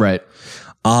will. Right.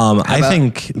 I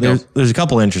think there's a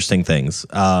couple interesting things.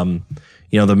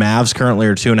 the Mavs currently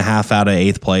are 2.5 out of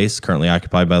 8th place, currently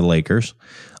occupied by the Lakers.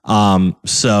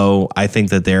 So I think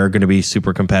that they're going to be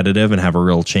super competitive and have a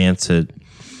real chance at,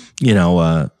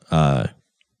 a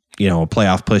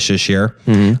playoff push this year.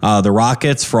 The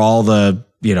Rockets, for all the,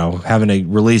 having to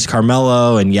release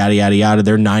Carmelo and yada, yada, yada,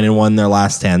 they're 9-1 in their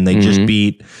last 10. They just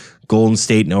beat Golden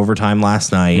State in overtime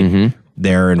last night.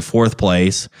 They're in 4th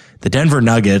place. The Denver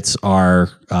Nuggets are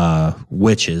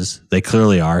witches. They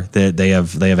clearly are. They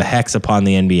have a hex upon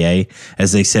the NBA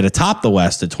as they sit atop the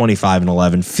West at 25-11,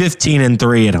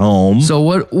 15-3 at home. So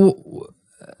what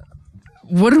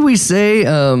did we say?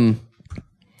 I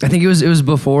think it was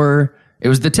before. It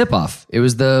was the tip off. It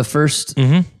was the first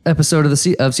episode of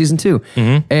of season 2,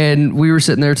 and we were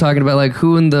sitting there talking about like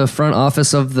who in the front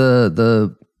office of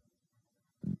the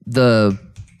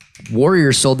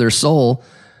Warriors sold their soul.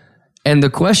 And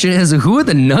the question is, who are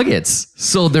the Nuggets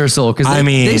sold their soul? Because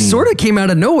they sort of came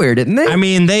out of nowhere, didn't they? I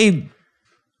mean,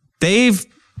 they've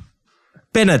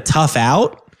been a tough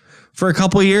out for a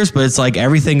couple of years, but it's like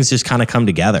everything's just kind of come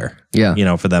together.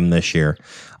 Yeah, for them this year.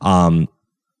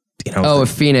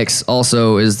 Phoenix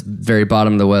also is very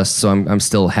bottom of the West, so I'm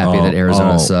still happy that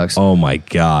Arizona sucks. Oh my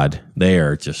God, they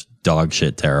are just dog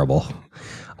shit terrible.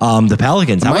 The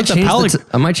Pelicans. How about the Pelicans?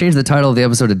 I might change the title of the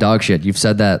episode to dog shit. You've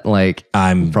said that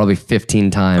I'm probably 15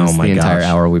 times the entire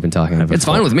hour we've been talking. It's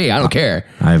fine with me. I don't care.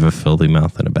 I have a filthy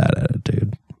mouth and a bad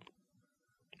attitude.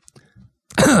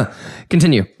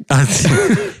 Continue.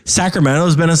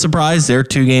 Sacramento's been a surprise. They're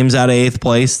 2 games out of 8th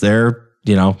place. They're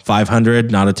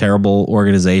 500, not a terrible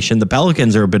organization. The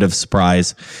Pelicans are a bit of a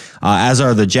surprise, as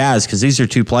are the Jazz, because these are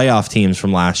 2 playoff teams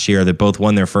from last year that both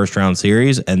won their first round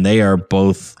series, and they are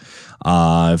both.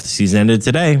 If the season ended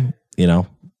today,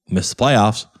 miss the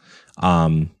playoffs.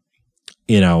 When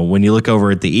you look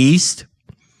over at the East,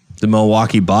 the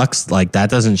Milwaukee Bucks, that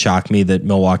doesn't shock me that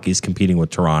Milwaukee's competing with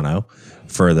Toronto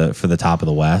for the top of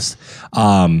the West.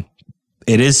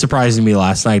 It is surprising me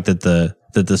last night that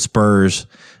the Spurs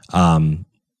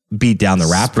beat down the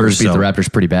Raptors. Spurs beat the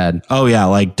Raptors pretty bad. Oh yeah,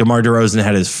 DeMar DeRozan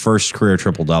had his first career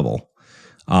triple-double.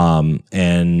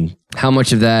 And how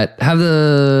much of that have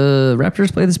the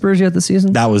Raptors played the Spurs yet this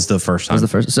season? That was the first time. That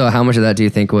was the first. So how much of that do you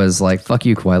think was fuck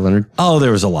you, Kawhi Leonard? Oh,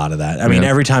 there was a lot of that. I mean,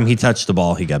 every time he touched the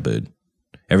ball, he got booed.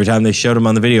 Every time they showed him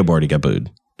on the video board, he got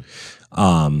booed.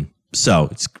 So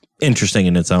it's interesting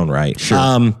in its own right. Sure.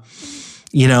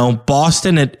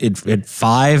 Boston at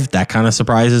 5, that kind of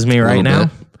surprises me right now.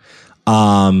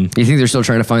 You think they're still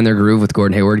trying to find their groove with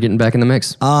Gordon Hayward getting back in the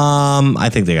mix? I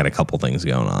think they got a couple things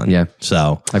going on. Yeah.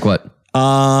 So like what?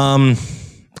 I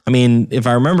mean, if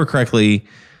I remember correctly,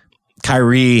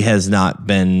 Kyrie has not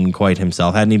been quite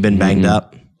himself. Hadn't he been banged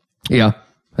up? Yeah,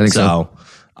 I think so.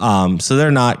 So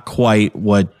they're not quite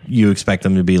what you expect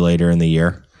them to be later in the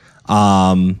year.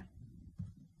 Other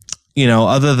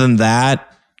than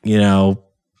that,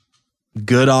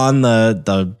 good on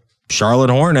the Charlotte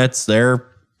Hornets. They're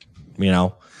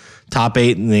top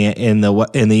 8 in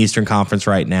the Eastern Conference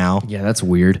right now. Yeah, that's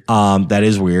weird. That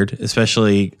is weird,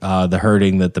 especially the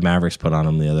hurting that the Mavericks put on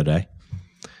them the other day.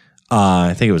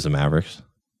 I think it was the Mavericks,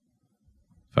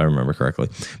 if I remember correctly.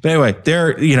 But anyway,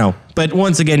 they're But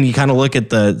once again, you kind of look at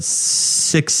the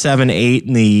 6, 7, 8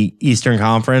 in the Eastern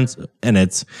Conference, and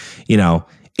it's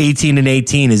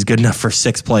 18-18 is good enough for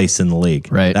 6th place in the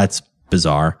league. Right. That's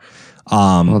bizarre.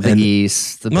 The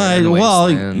East, the Barren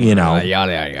Wasteland, yada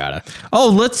yada. Oh,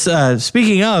 let's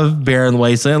speaking of Barren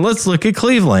Wasteland, let's look at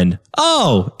Cleveland.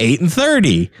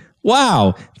 8-30.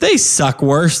 Wow, they suck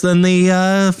worse than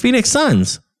the Phoenix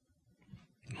Suns.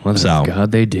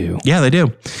 God, they do. Yeah, they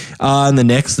do. And the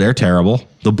Knicks, they're terrible.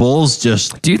 The Bulls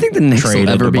just. Do you think the Knicks will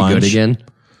ever be good again?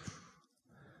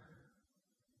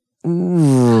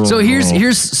 So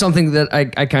here's something that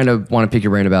I kind of want to pick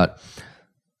your brain about.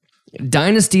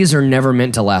 Dynasties are never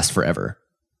meant to last forever.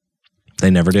 They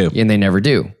never do. And they never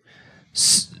do.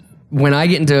 When I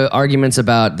get into arguments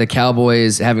about the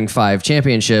Cowboys having 5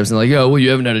 championships and you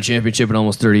haven't had a championship in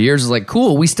almost 30 years. It's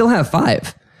cool. We still have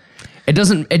 5. It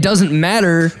doesn't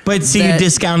matter. But see, you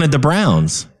discounted the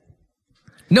Browns.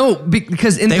 No,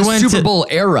 because in the Super Bowl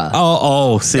era.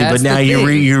 See, but now you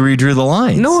redrew the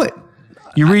lines. No,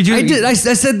 you redrew. I did. I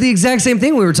said the exact same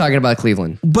thing we were talking about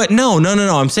Cleveland. But no.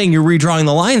 I'm saying you're redrawing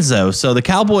the lines though. So the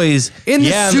Cowboys in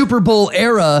the Super Bowl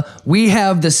era, we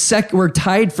have we're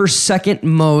tied for second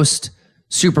most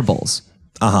Super Bowls.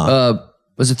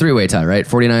 Was a 3-way tie, right?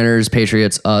 49ers,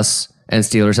 Patriots, us, and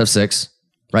Steelers have 6.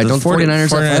 Right? Don't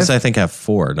 49ers have 5? I think have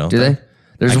 4, don't they? Do they?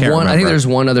 There's one. Remember. I think there's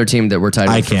one other team that we're tied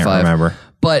with for 5. I can't remember.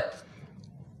 But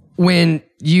when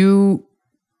you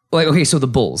so the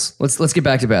Bulls. Let's get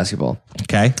back to basketball.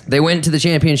 Okay. They went to the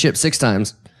championship 6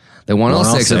 times. They won all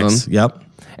six of them. Yep.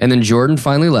 And then Jordan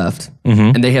finally left,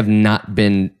 and they have not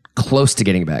been close to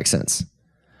getting back since.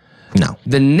 No.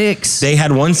 The Knicks, They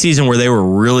had one season where they were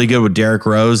really good with Derrick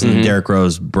Rose, and Derrick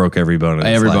Rose broke every bone in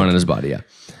his leg. bone in his body, yeah.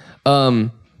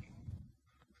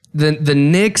 The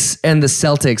Knicks and the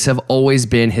Celtics have always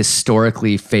been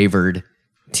historically favored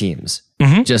teams.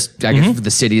 Just I guess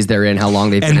the cities they're in, how long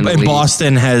they've been in the And league.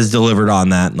 Boston has delivered on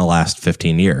that in the last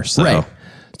 15 years. So. Right.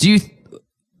 Do you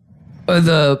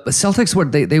the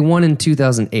Celtics they won in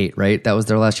 2008, right? That was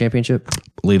their last championship. I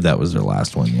believe that was their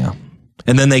last one, yeah.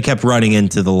 And then they kept running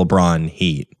into the LeBron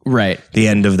Heat. Right. The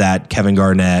end of that Kevin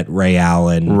Garnett, Ray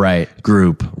Allen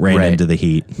group ran into the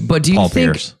Heat. But do you Paul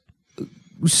think Pierce.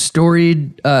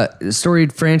 storied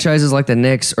franchises like the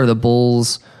Knicks or the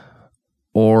Bulls,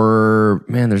 or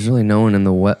man, there's really no one in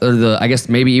the West, or I guess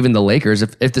maybe even the Lakers.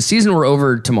 If the season were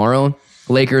over tomorrow,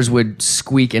 Lakers would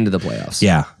squeak into the playoffs.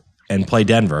 Yeah, and play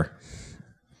Denver.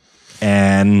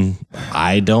 And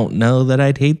I don't know that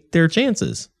I'd hate their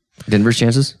chances. Denver's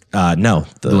chances? No,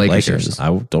 the Lakers' Lakers. chances.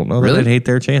 I don't know Really? that I'd hate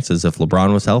their chances. If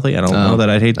LeBron was healthy, I don't know that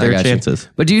I'd hate I their got you. chances.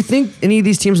 But do you think any of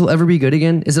these teams will ever be good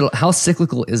again? How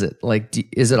cyclical is it? Like,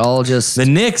 is it all just The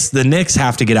Knicks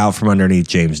have to get out from underneath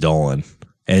James Dolan.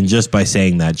 And just by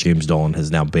saying that, James Dolan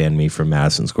has now banned me from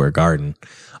Madison Square Garden.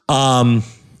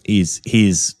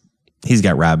 He's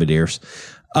got rabbit ears.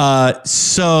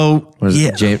 So what is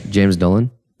yeah, it, James Dolan?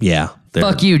 yeah.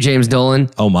 Fuck you, James Dolan.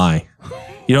 Oh my.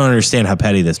 You don't understand how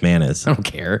petty this man is. I don't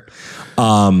care.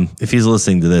 If he's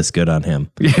listening to this, good on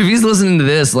him. If he's listening to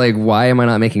this, like, why am I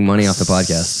not making money off the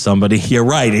podcast? You're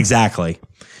right, exactly.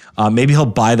 Maybe he'll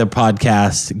buy the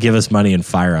podcast, give us money, and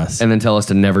fire us. And then tell us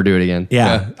to never do it again.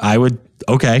 Yeah, I would.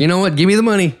 Okay. You know what? Give me the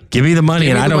money. Give me the money,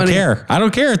 Give and me I the don't money. care. I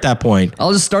don't care at that point.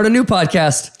 I'll just start a new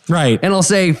podcast. Right. And I'll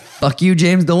say, fuck you,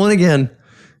 James Dolan again. And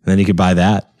then you could buy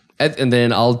that. And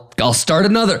then I'll start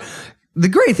another. The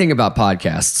great thing about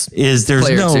podcasts Is there's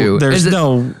Player two.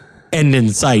 no end in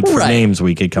sight for Right. names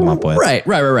we could come up with.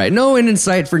 Right. No end in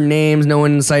sight for names, no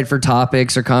end in sight for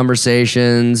topics or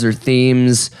conversations or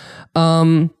themes.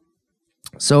 So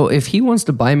if he wants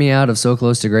to buy me out of So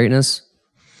Close to Greatness,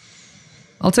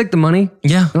 I'll take the money.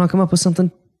 Yeah. And I'll come up with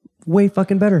something way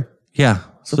fucking better. Yeah.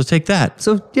 So take that.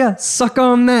 So yeah, suck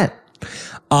on that.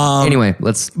 Anyway,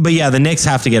 But yeah, the Knicks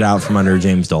have to get out from under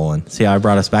James Dolan. See how I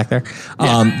brought us back there?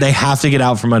 They have to get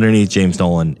out from underneath James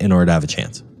Dolan in order to have a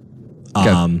chance.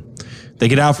 They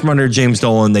get out from under James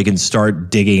Dolan, they can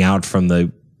start digging out from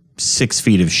the 6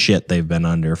 feet of shit they've been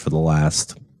under for the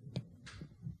last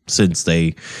since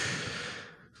the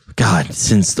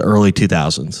early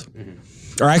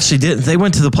 2000s. Or actually, they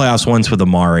went to the playoffs once with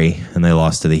Amari, and they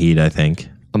lost to the Heat, I think.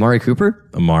 Amari Cooper?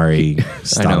 Amari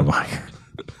Stoudemire.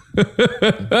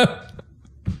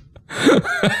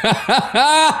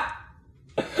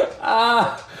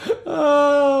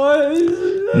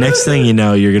 Next thing you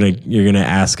know, you're gonna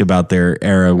ask about their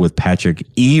era with Patrick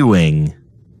Ewing.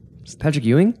 Patrick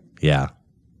Ewing? Yeah.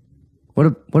 What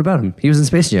about him? He was in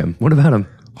Space Jam. What about him?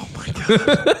 Oh my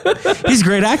god. He's a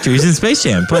great actor. He's in Space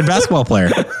Jam. Played basketball player.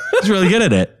 He's really good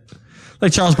at it.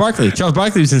 Like Charles Barkley. Charles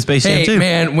Barkley was in Space Jam too. Hey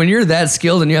man, when you're that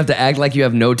skilled and you have to act like you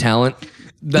have no talent,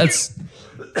 that's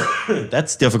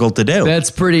difficult to do. That's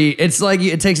pretty. It's like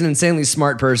it takes an insanely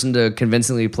smart person to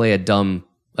convincingly play an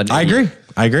I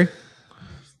agree.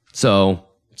 So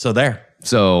there.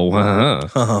 So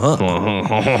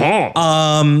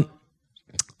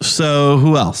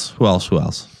who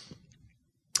else?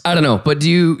 I don't know, but do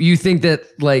you think that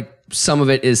like some of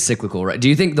it is cyclical, right? Do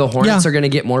you think the Hornets are going to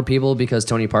get more people because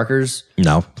Tony Parker's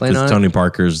No, playing on because it? Tony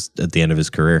Parker's at the end of his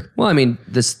career. Well, I mean,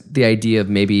 the idea of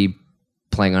maybe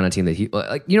playing on a team that he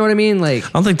like, you know what I mean? Like, I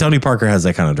don't think Tony Parker has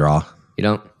that kind of draw. you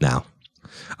don't. No.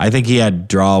 I think he had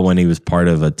draw when he was part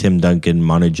of a Tim Duncan,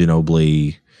 Manu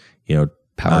Ginobili,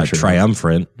 Power trip.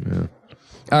 triumvirate.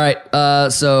 All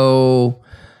right. So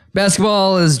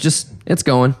basketball is it's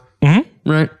going. Mm-hmm.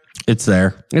 Right. It's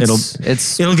there.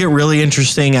 It'll get really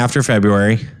interesting after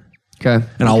February, Okay.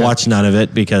 and I'll watch none of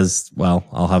it because, well,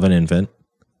 I'll have an infant.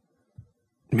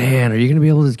 Man, are you going to be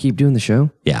able to keep doing the show?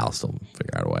 Yeah, I'll still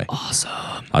figure out a way. Awesome.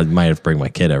 I might have to bring my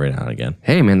kid every now and again.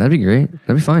 Hey, man, that'd be great.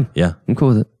 That'd be fine. Yeah. I'm cool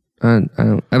with it. I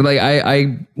don't. I'm like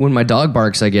I when my dog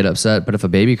barks, I get upset. But if a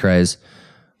baby cries,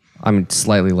 I'm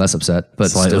slightly less upset. But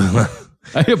Slightly.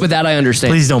 still, but that I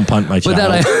understand. Please don't punt my child. But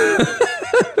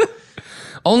that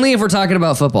only if we're talking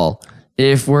about football.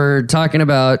 If we're talking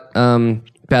about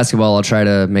basketball, I'll try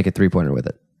to make a 3-pointer with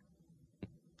it.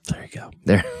 There you go.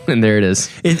 There and there it is.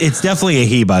 It's definitely a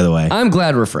he, by the way. I'm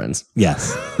glad we're friends.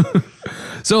 Yes.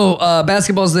 So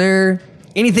basketball's there.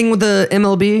 Anything with the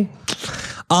MLB?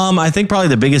 I think probably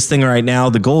the biggest thing right now,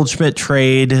 the Goldschmidt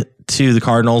trade to the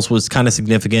Cardinals was kind of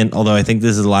significant, although I think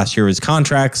this is the last year of his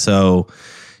contract. So,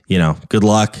 good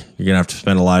luck. You're going to have to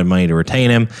spend a lot of money to retain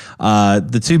him.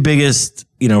 The two biggest,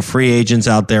 free agents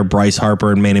out there, Bryce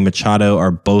Harper and Manny Machado,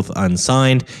 are both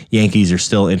unsigned. Yankees are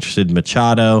still interested in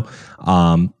Machado.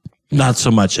 Not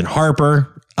so much in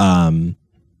Harper.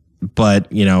 But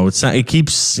it's not, it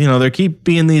keeps, there keep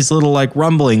being these little like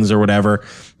rumblings or whatever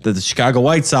that the Chicago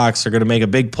White Sox are going to make a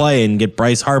big play and get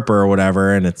Bryce Harper or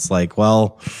whatever. And it's like,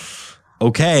 well,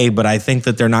 okay, but I think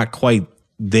that they're not quite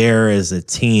there as a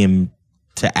team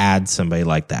to add somebody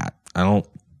like that. I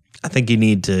think you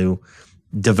need to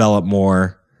develop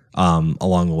more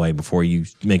along the way before you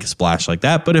make a splash like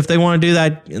that. But if they want to do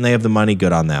that and they have the money,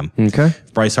 good on them. Okay.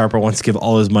 If Bryce Harper wants to give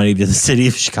all his money to the city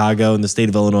of Chicago and the state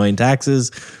of Illinois in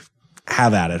taxes,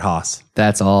 have at it, Haas.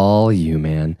 That's all you,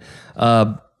 man.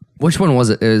 Which one was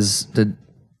it? Did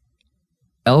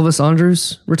Elvis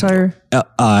Andrus retire?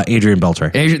 Adrian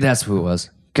Beltre. That's who it was.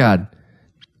 God.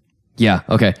 Yeah.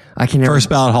 Okay. I can never. First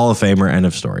ballot Hall of Famer. End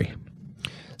of story.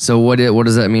 So what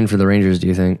does that mean for the Rangers, do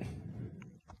you think?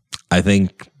 I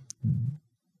think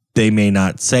they may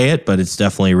not say it, but it's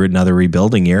definitely another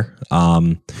rebuilding year.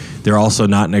 They're also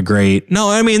not in a great.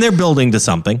 No, I mean they're building to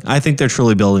something. I think they're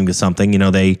truly building to something.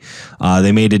 They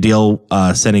made a deal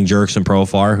sending Jurickson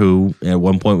Profar, who at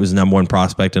one point was the number one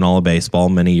prospect in all of baseball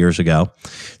many years ago,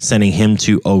 sending him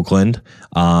to Oakland.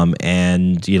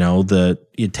 And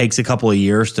it takes a couple of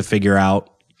years to figure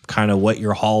out kind of what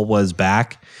your haul was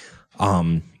back.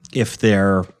 If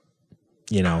they're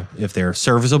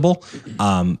serviceable.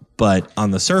 But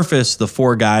on the surface, the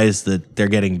four guys that they're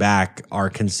getting back are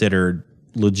considered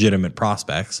legitimate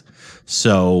prospects.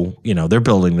 So, they're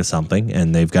building to something,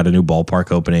 and they've got a new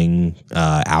ballpark opening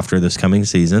after this coming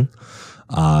season.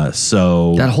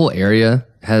 So that whole area,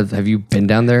 have you been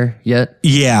down there yet?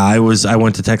 Yeah, I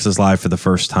went to Texas Live for the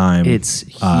first time. It's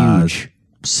huge.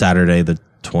 Saturday the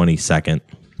 22nd.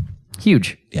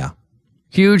 Huge. Yeah.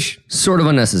 Huge, sort of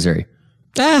unnecessary.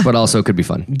 But also could be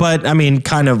fun. But I mean,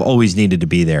 kind of always needed to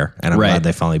be there, and I'm glad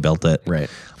they finally built it. Right.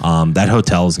 That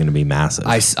hotel is going to be massive.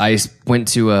 I went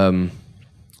to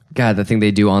the thing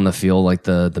they do on the field, like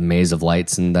the maze of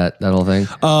lights and that whole thing.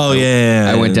 Oh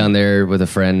yeah. I went down there with a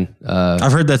friend.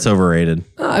 I've heard that's overrated.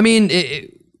 I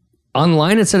mean,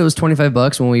 online it said it was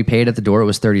 $25. When we paid at the door, it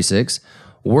was $36.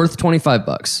 Worth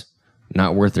 $25.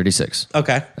 Not worth $36.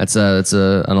 Okay. That's an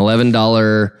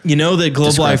 $11. You know that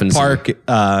Globe Life discrepancy.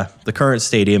 Park, the current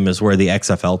stadium is where the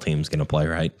XFL team's going to play,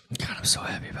 right? God, I'm so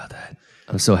happy about that.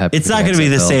 I'm so happy. It's not going to be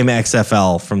the same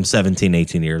XFL from 17,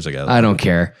 18 years ago. I don't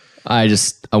care. I want it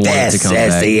to come back.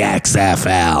 This is the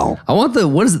XFL. I want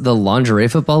what is it, the Lingerie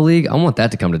Football League? I want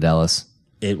that to come to Dallas.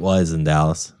 It was in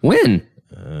Dallas. When?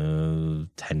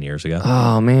 10 years ago.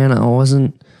 Oh man, I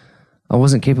wasn't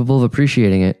capable of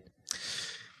appreciating it.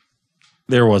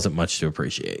 There wasn't much to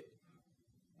appreciate.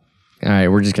 All right,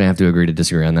 we're just gonna have to agree to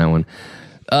disagree on that one.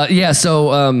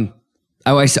 So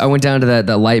I went down to that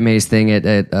light maze thing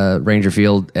at Ranger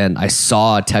Field, and I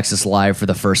saw Texas Live for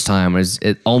the first time.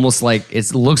 It almost like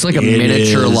it looks like a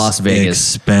miniature Las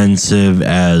Vegas. Expensive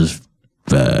as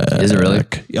fuck. Is it really?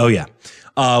 Oh yeah.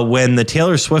 When the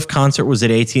Taylor Swift concert was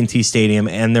at AT&T Stadium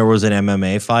and there was an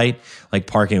MMA fight, like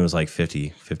parking was like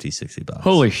 $50, $60.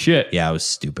 Holy shit! Yeah, it was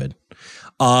stupid.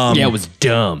 Yeah, it was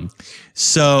dumb.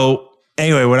 So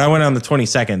anyway, when I went on the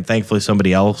 22nd, thankfully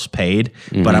somebody else paid,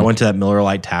 but I went to that Miller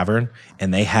Lite Tavern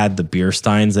and they had the beer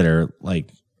steins that are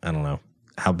like, I don't know,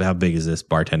 how big is this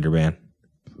bartender man?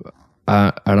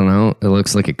 I don't know. It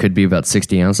looks like it could be about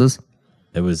 60 ounces.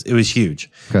 It was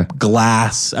huge. Okay.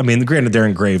 Glass. I mean, granted, they're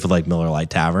engraved with like Miller Lite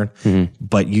Tavern,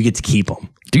 but you get to keep them.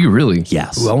 Do you really?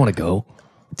 Yes. Ooh, I want to go.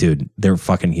 Dude, they're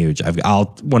fucking huge.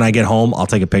 When I get home, I'll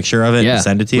take a picture of it and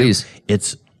send it to you. Please.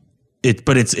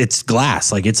 It's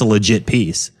glass. Like it's a legit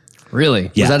piece.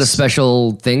 Really? Yes. Was that a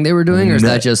special thing they were doing, or is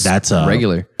that just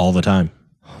regular? All the time.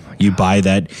 Oh my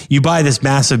God. You buy this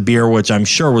massive beer, which I'm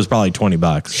sure was probably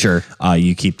 $20. Sure.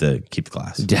 You keep the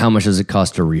glass. How much does it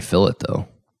cost to refill it though?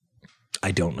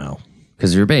 I don't know.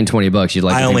 Because if you're paying $20, you'd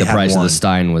like to think the price of the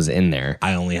stein was in there.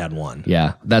 I only had one.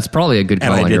 Yeah, that's probably a good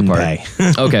call And I on your didn't part.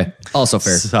 pay. Okay, also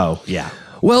fair. So yeah.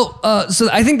 Well, so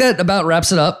I think that about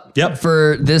wraps it up. Yep.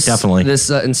 For this Definitely. this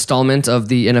installment of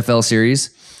the NFL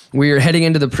series. We are heading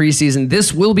into the preseason.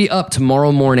 This will be up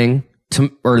tomorrow morning,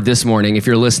 or this morning. If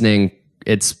you're listening,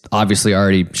 it's obviously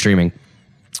already streaming.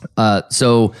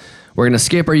 So we're gonna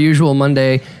skip our usual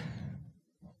Monday.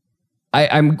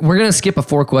 We're gonna skip a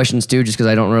 4 questions too, just because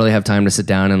I don't really have time to sit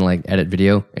down and like edit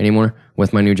video anymore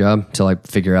with my new job until I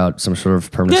figure out some sort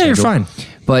of permanent schedule. You're fine.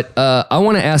 But I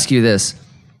want to ask you this: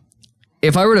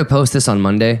 if I were to post this on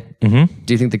Monday, do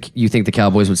you think the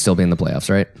Cowboys would still be in the playoffs?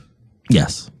 Right?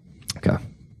 Yes. Okay.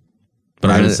 But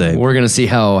I would say, we're gonna see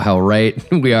how right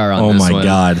we are on oh this my one.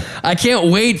 God. I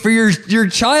can't wait for your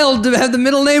child to have the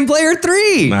middle name Player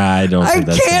 3. I don't think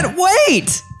that's can't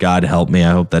wait. God help me. I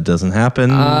hope that doesn't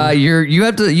happen. You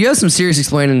have some serious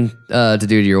explaining to do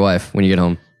to your wife when you get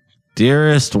home.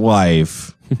 Dearest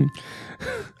wife,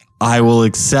 I will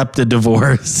accept a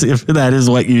divorce if that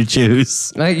is what you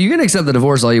choose. You can accept the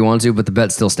divorce all you want to, but the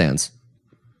bet still stands.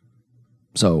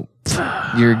 So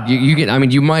you get. I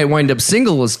mean, you might wind up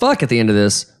single as fuck at the end of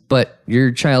this, but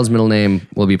your child's middle name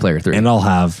will be Player 3. And I'll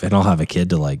have a kid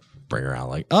to like bring around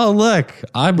like, oh look,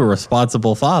 I'm a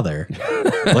responsible father.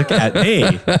 Look at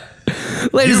me.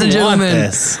 Ladies and gentlemen,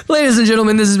 this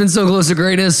has been So Close to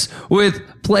Greatness with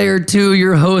Player 2,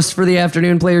 your host for the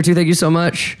afternoon. Player 2, thank you so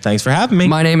much. Thanks for having me.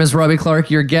 My name is Robbie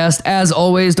Clark, your guest. As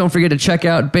always, don't forget to check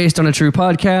out Based on a True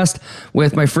podcast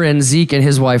with my friend Zeke and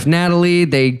his wife Natalie.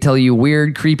 They tell you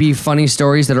weird, creepy, funny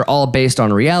stories that are all based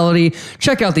on reality.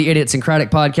 Check out the Idiosyncratic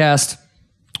podcast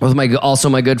with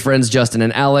my good friends Justin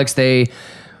and Alex. They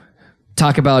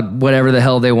talk about whatever the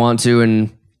hell they want to,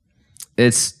 and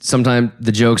it's sometimes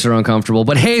the jokes are uncomfortable,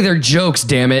 but hey, they're jokes,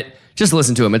 damn it. Just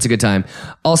listen to them. It's a good time.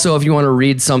 Also, if you want to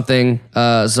read something,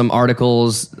 some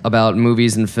articles about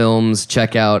movies and films,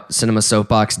 check out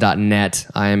cinemasoapbox.net.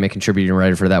 I am a contributing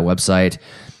writer for that website.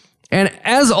 And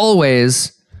as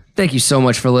always, thank you so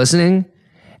much for listening.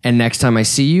 And next time I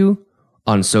see you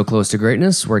on So Close to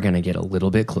Greatness, we're going to get a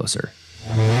little bit closer.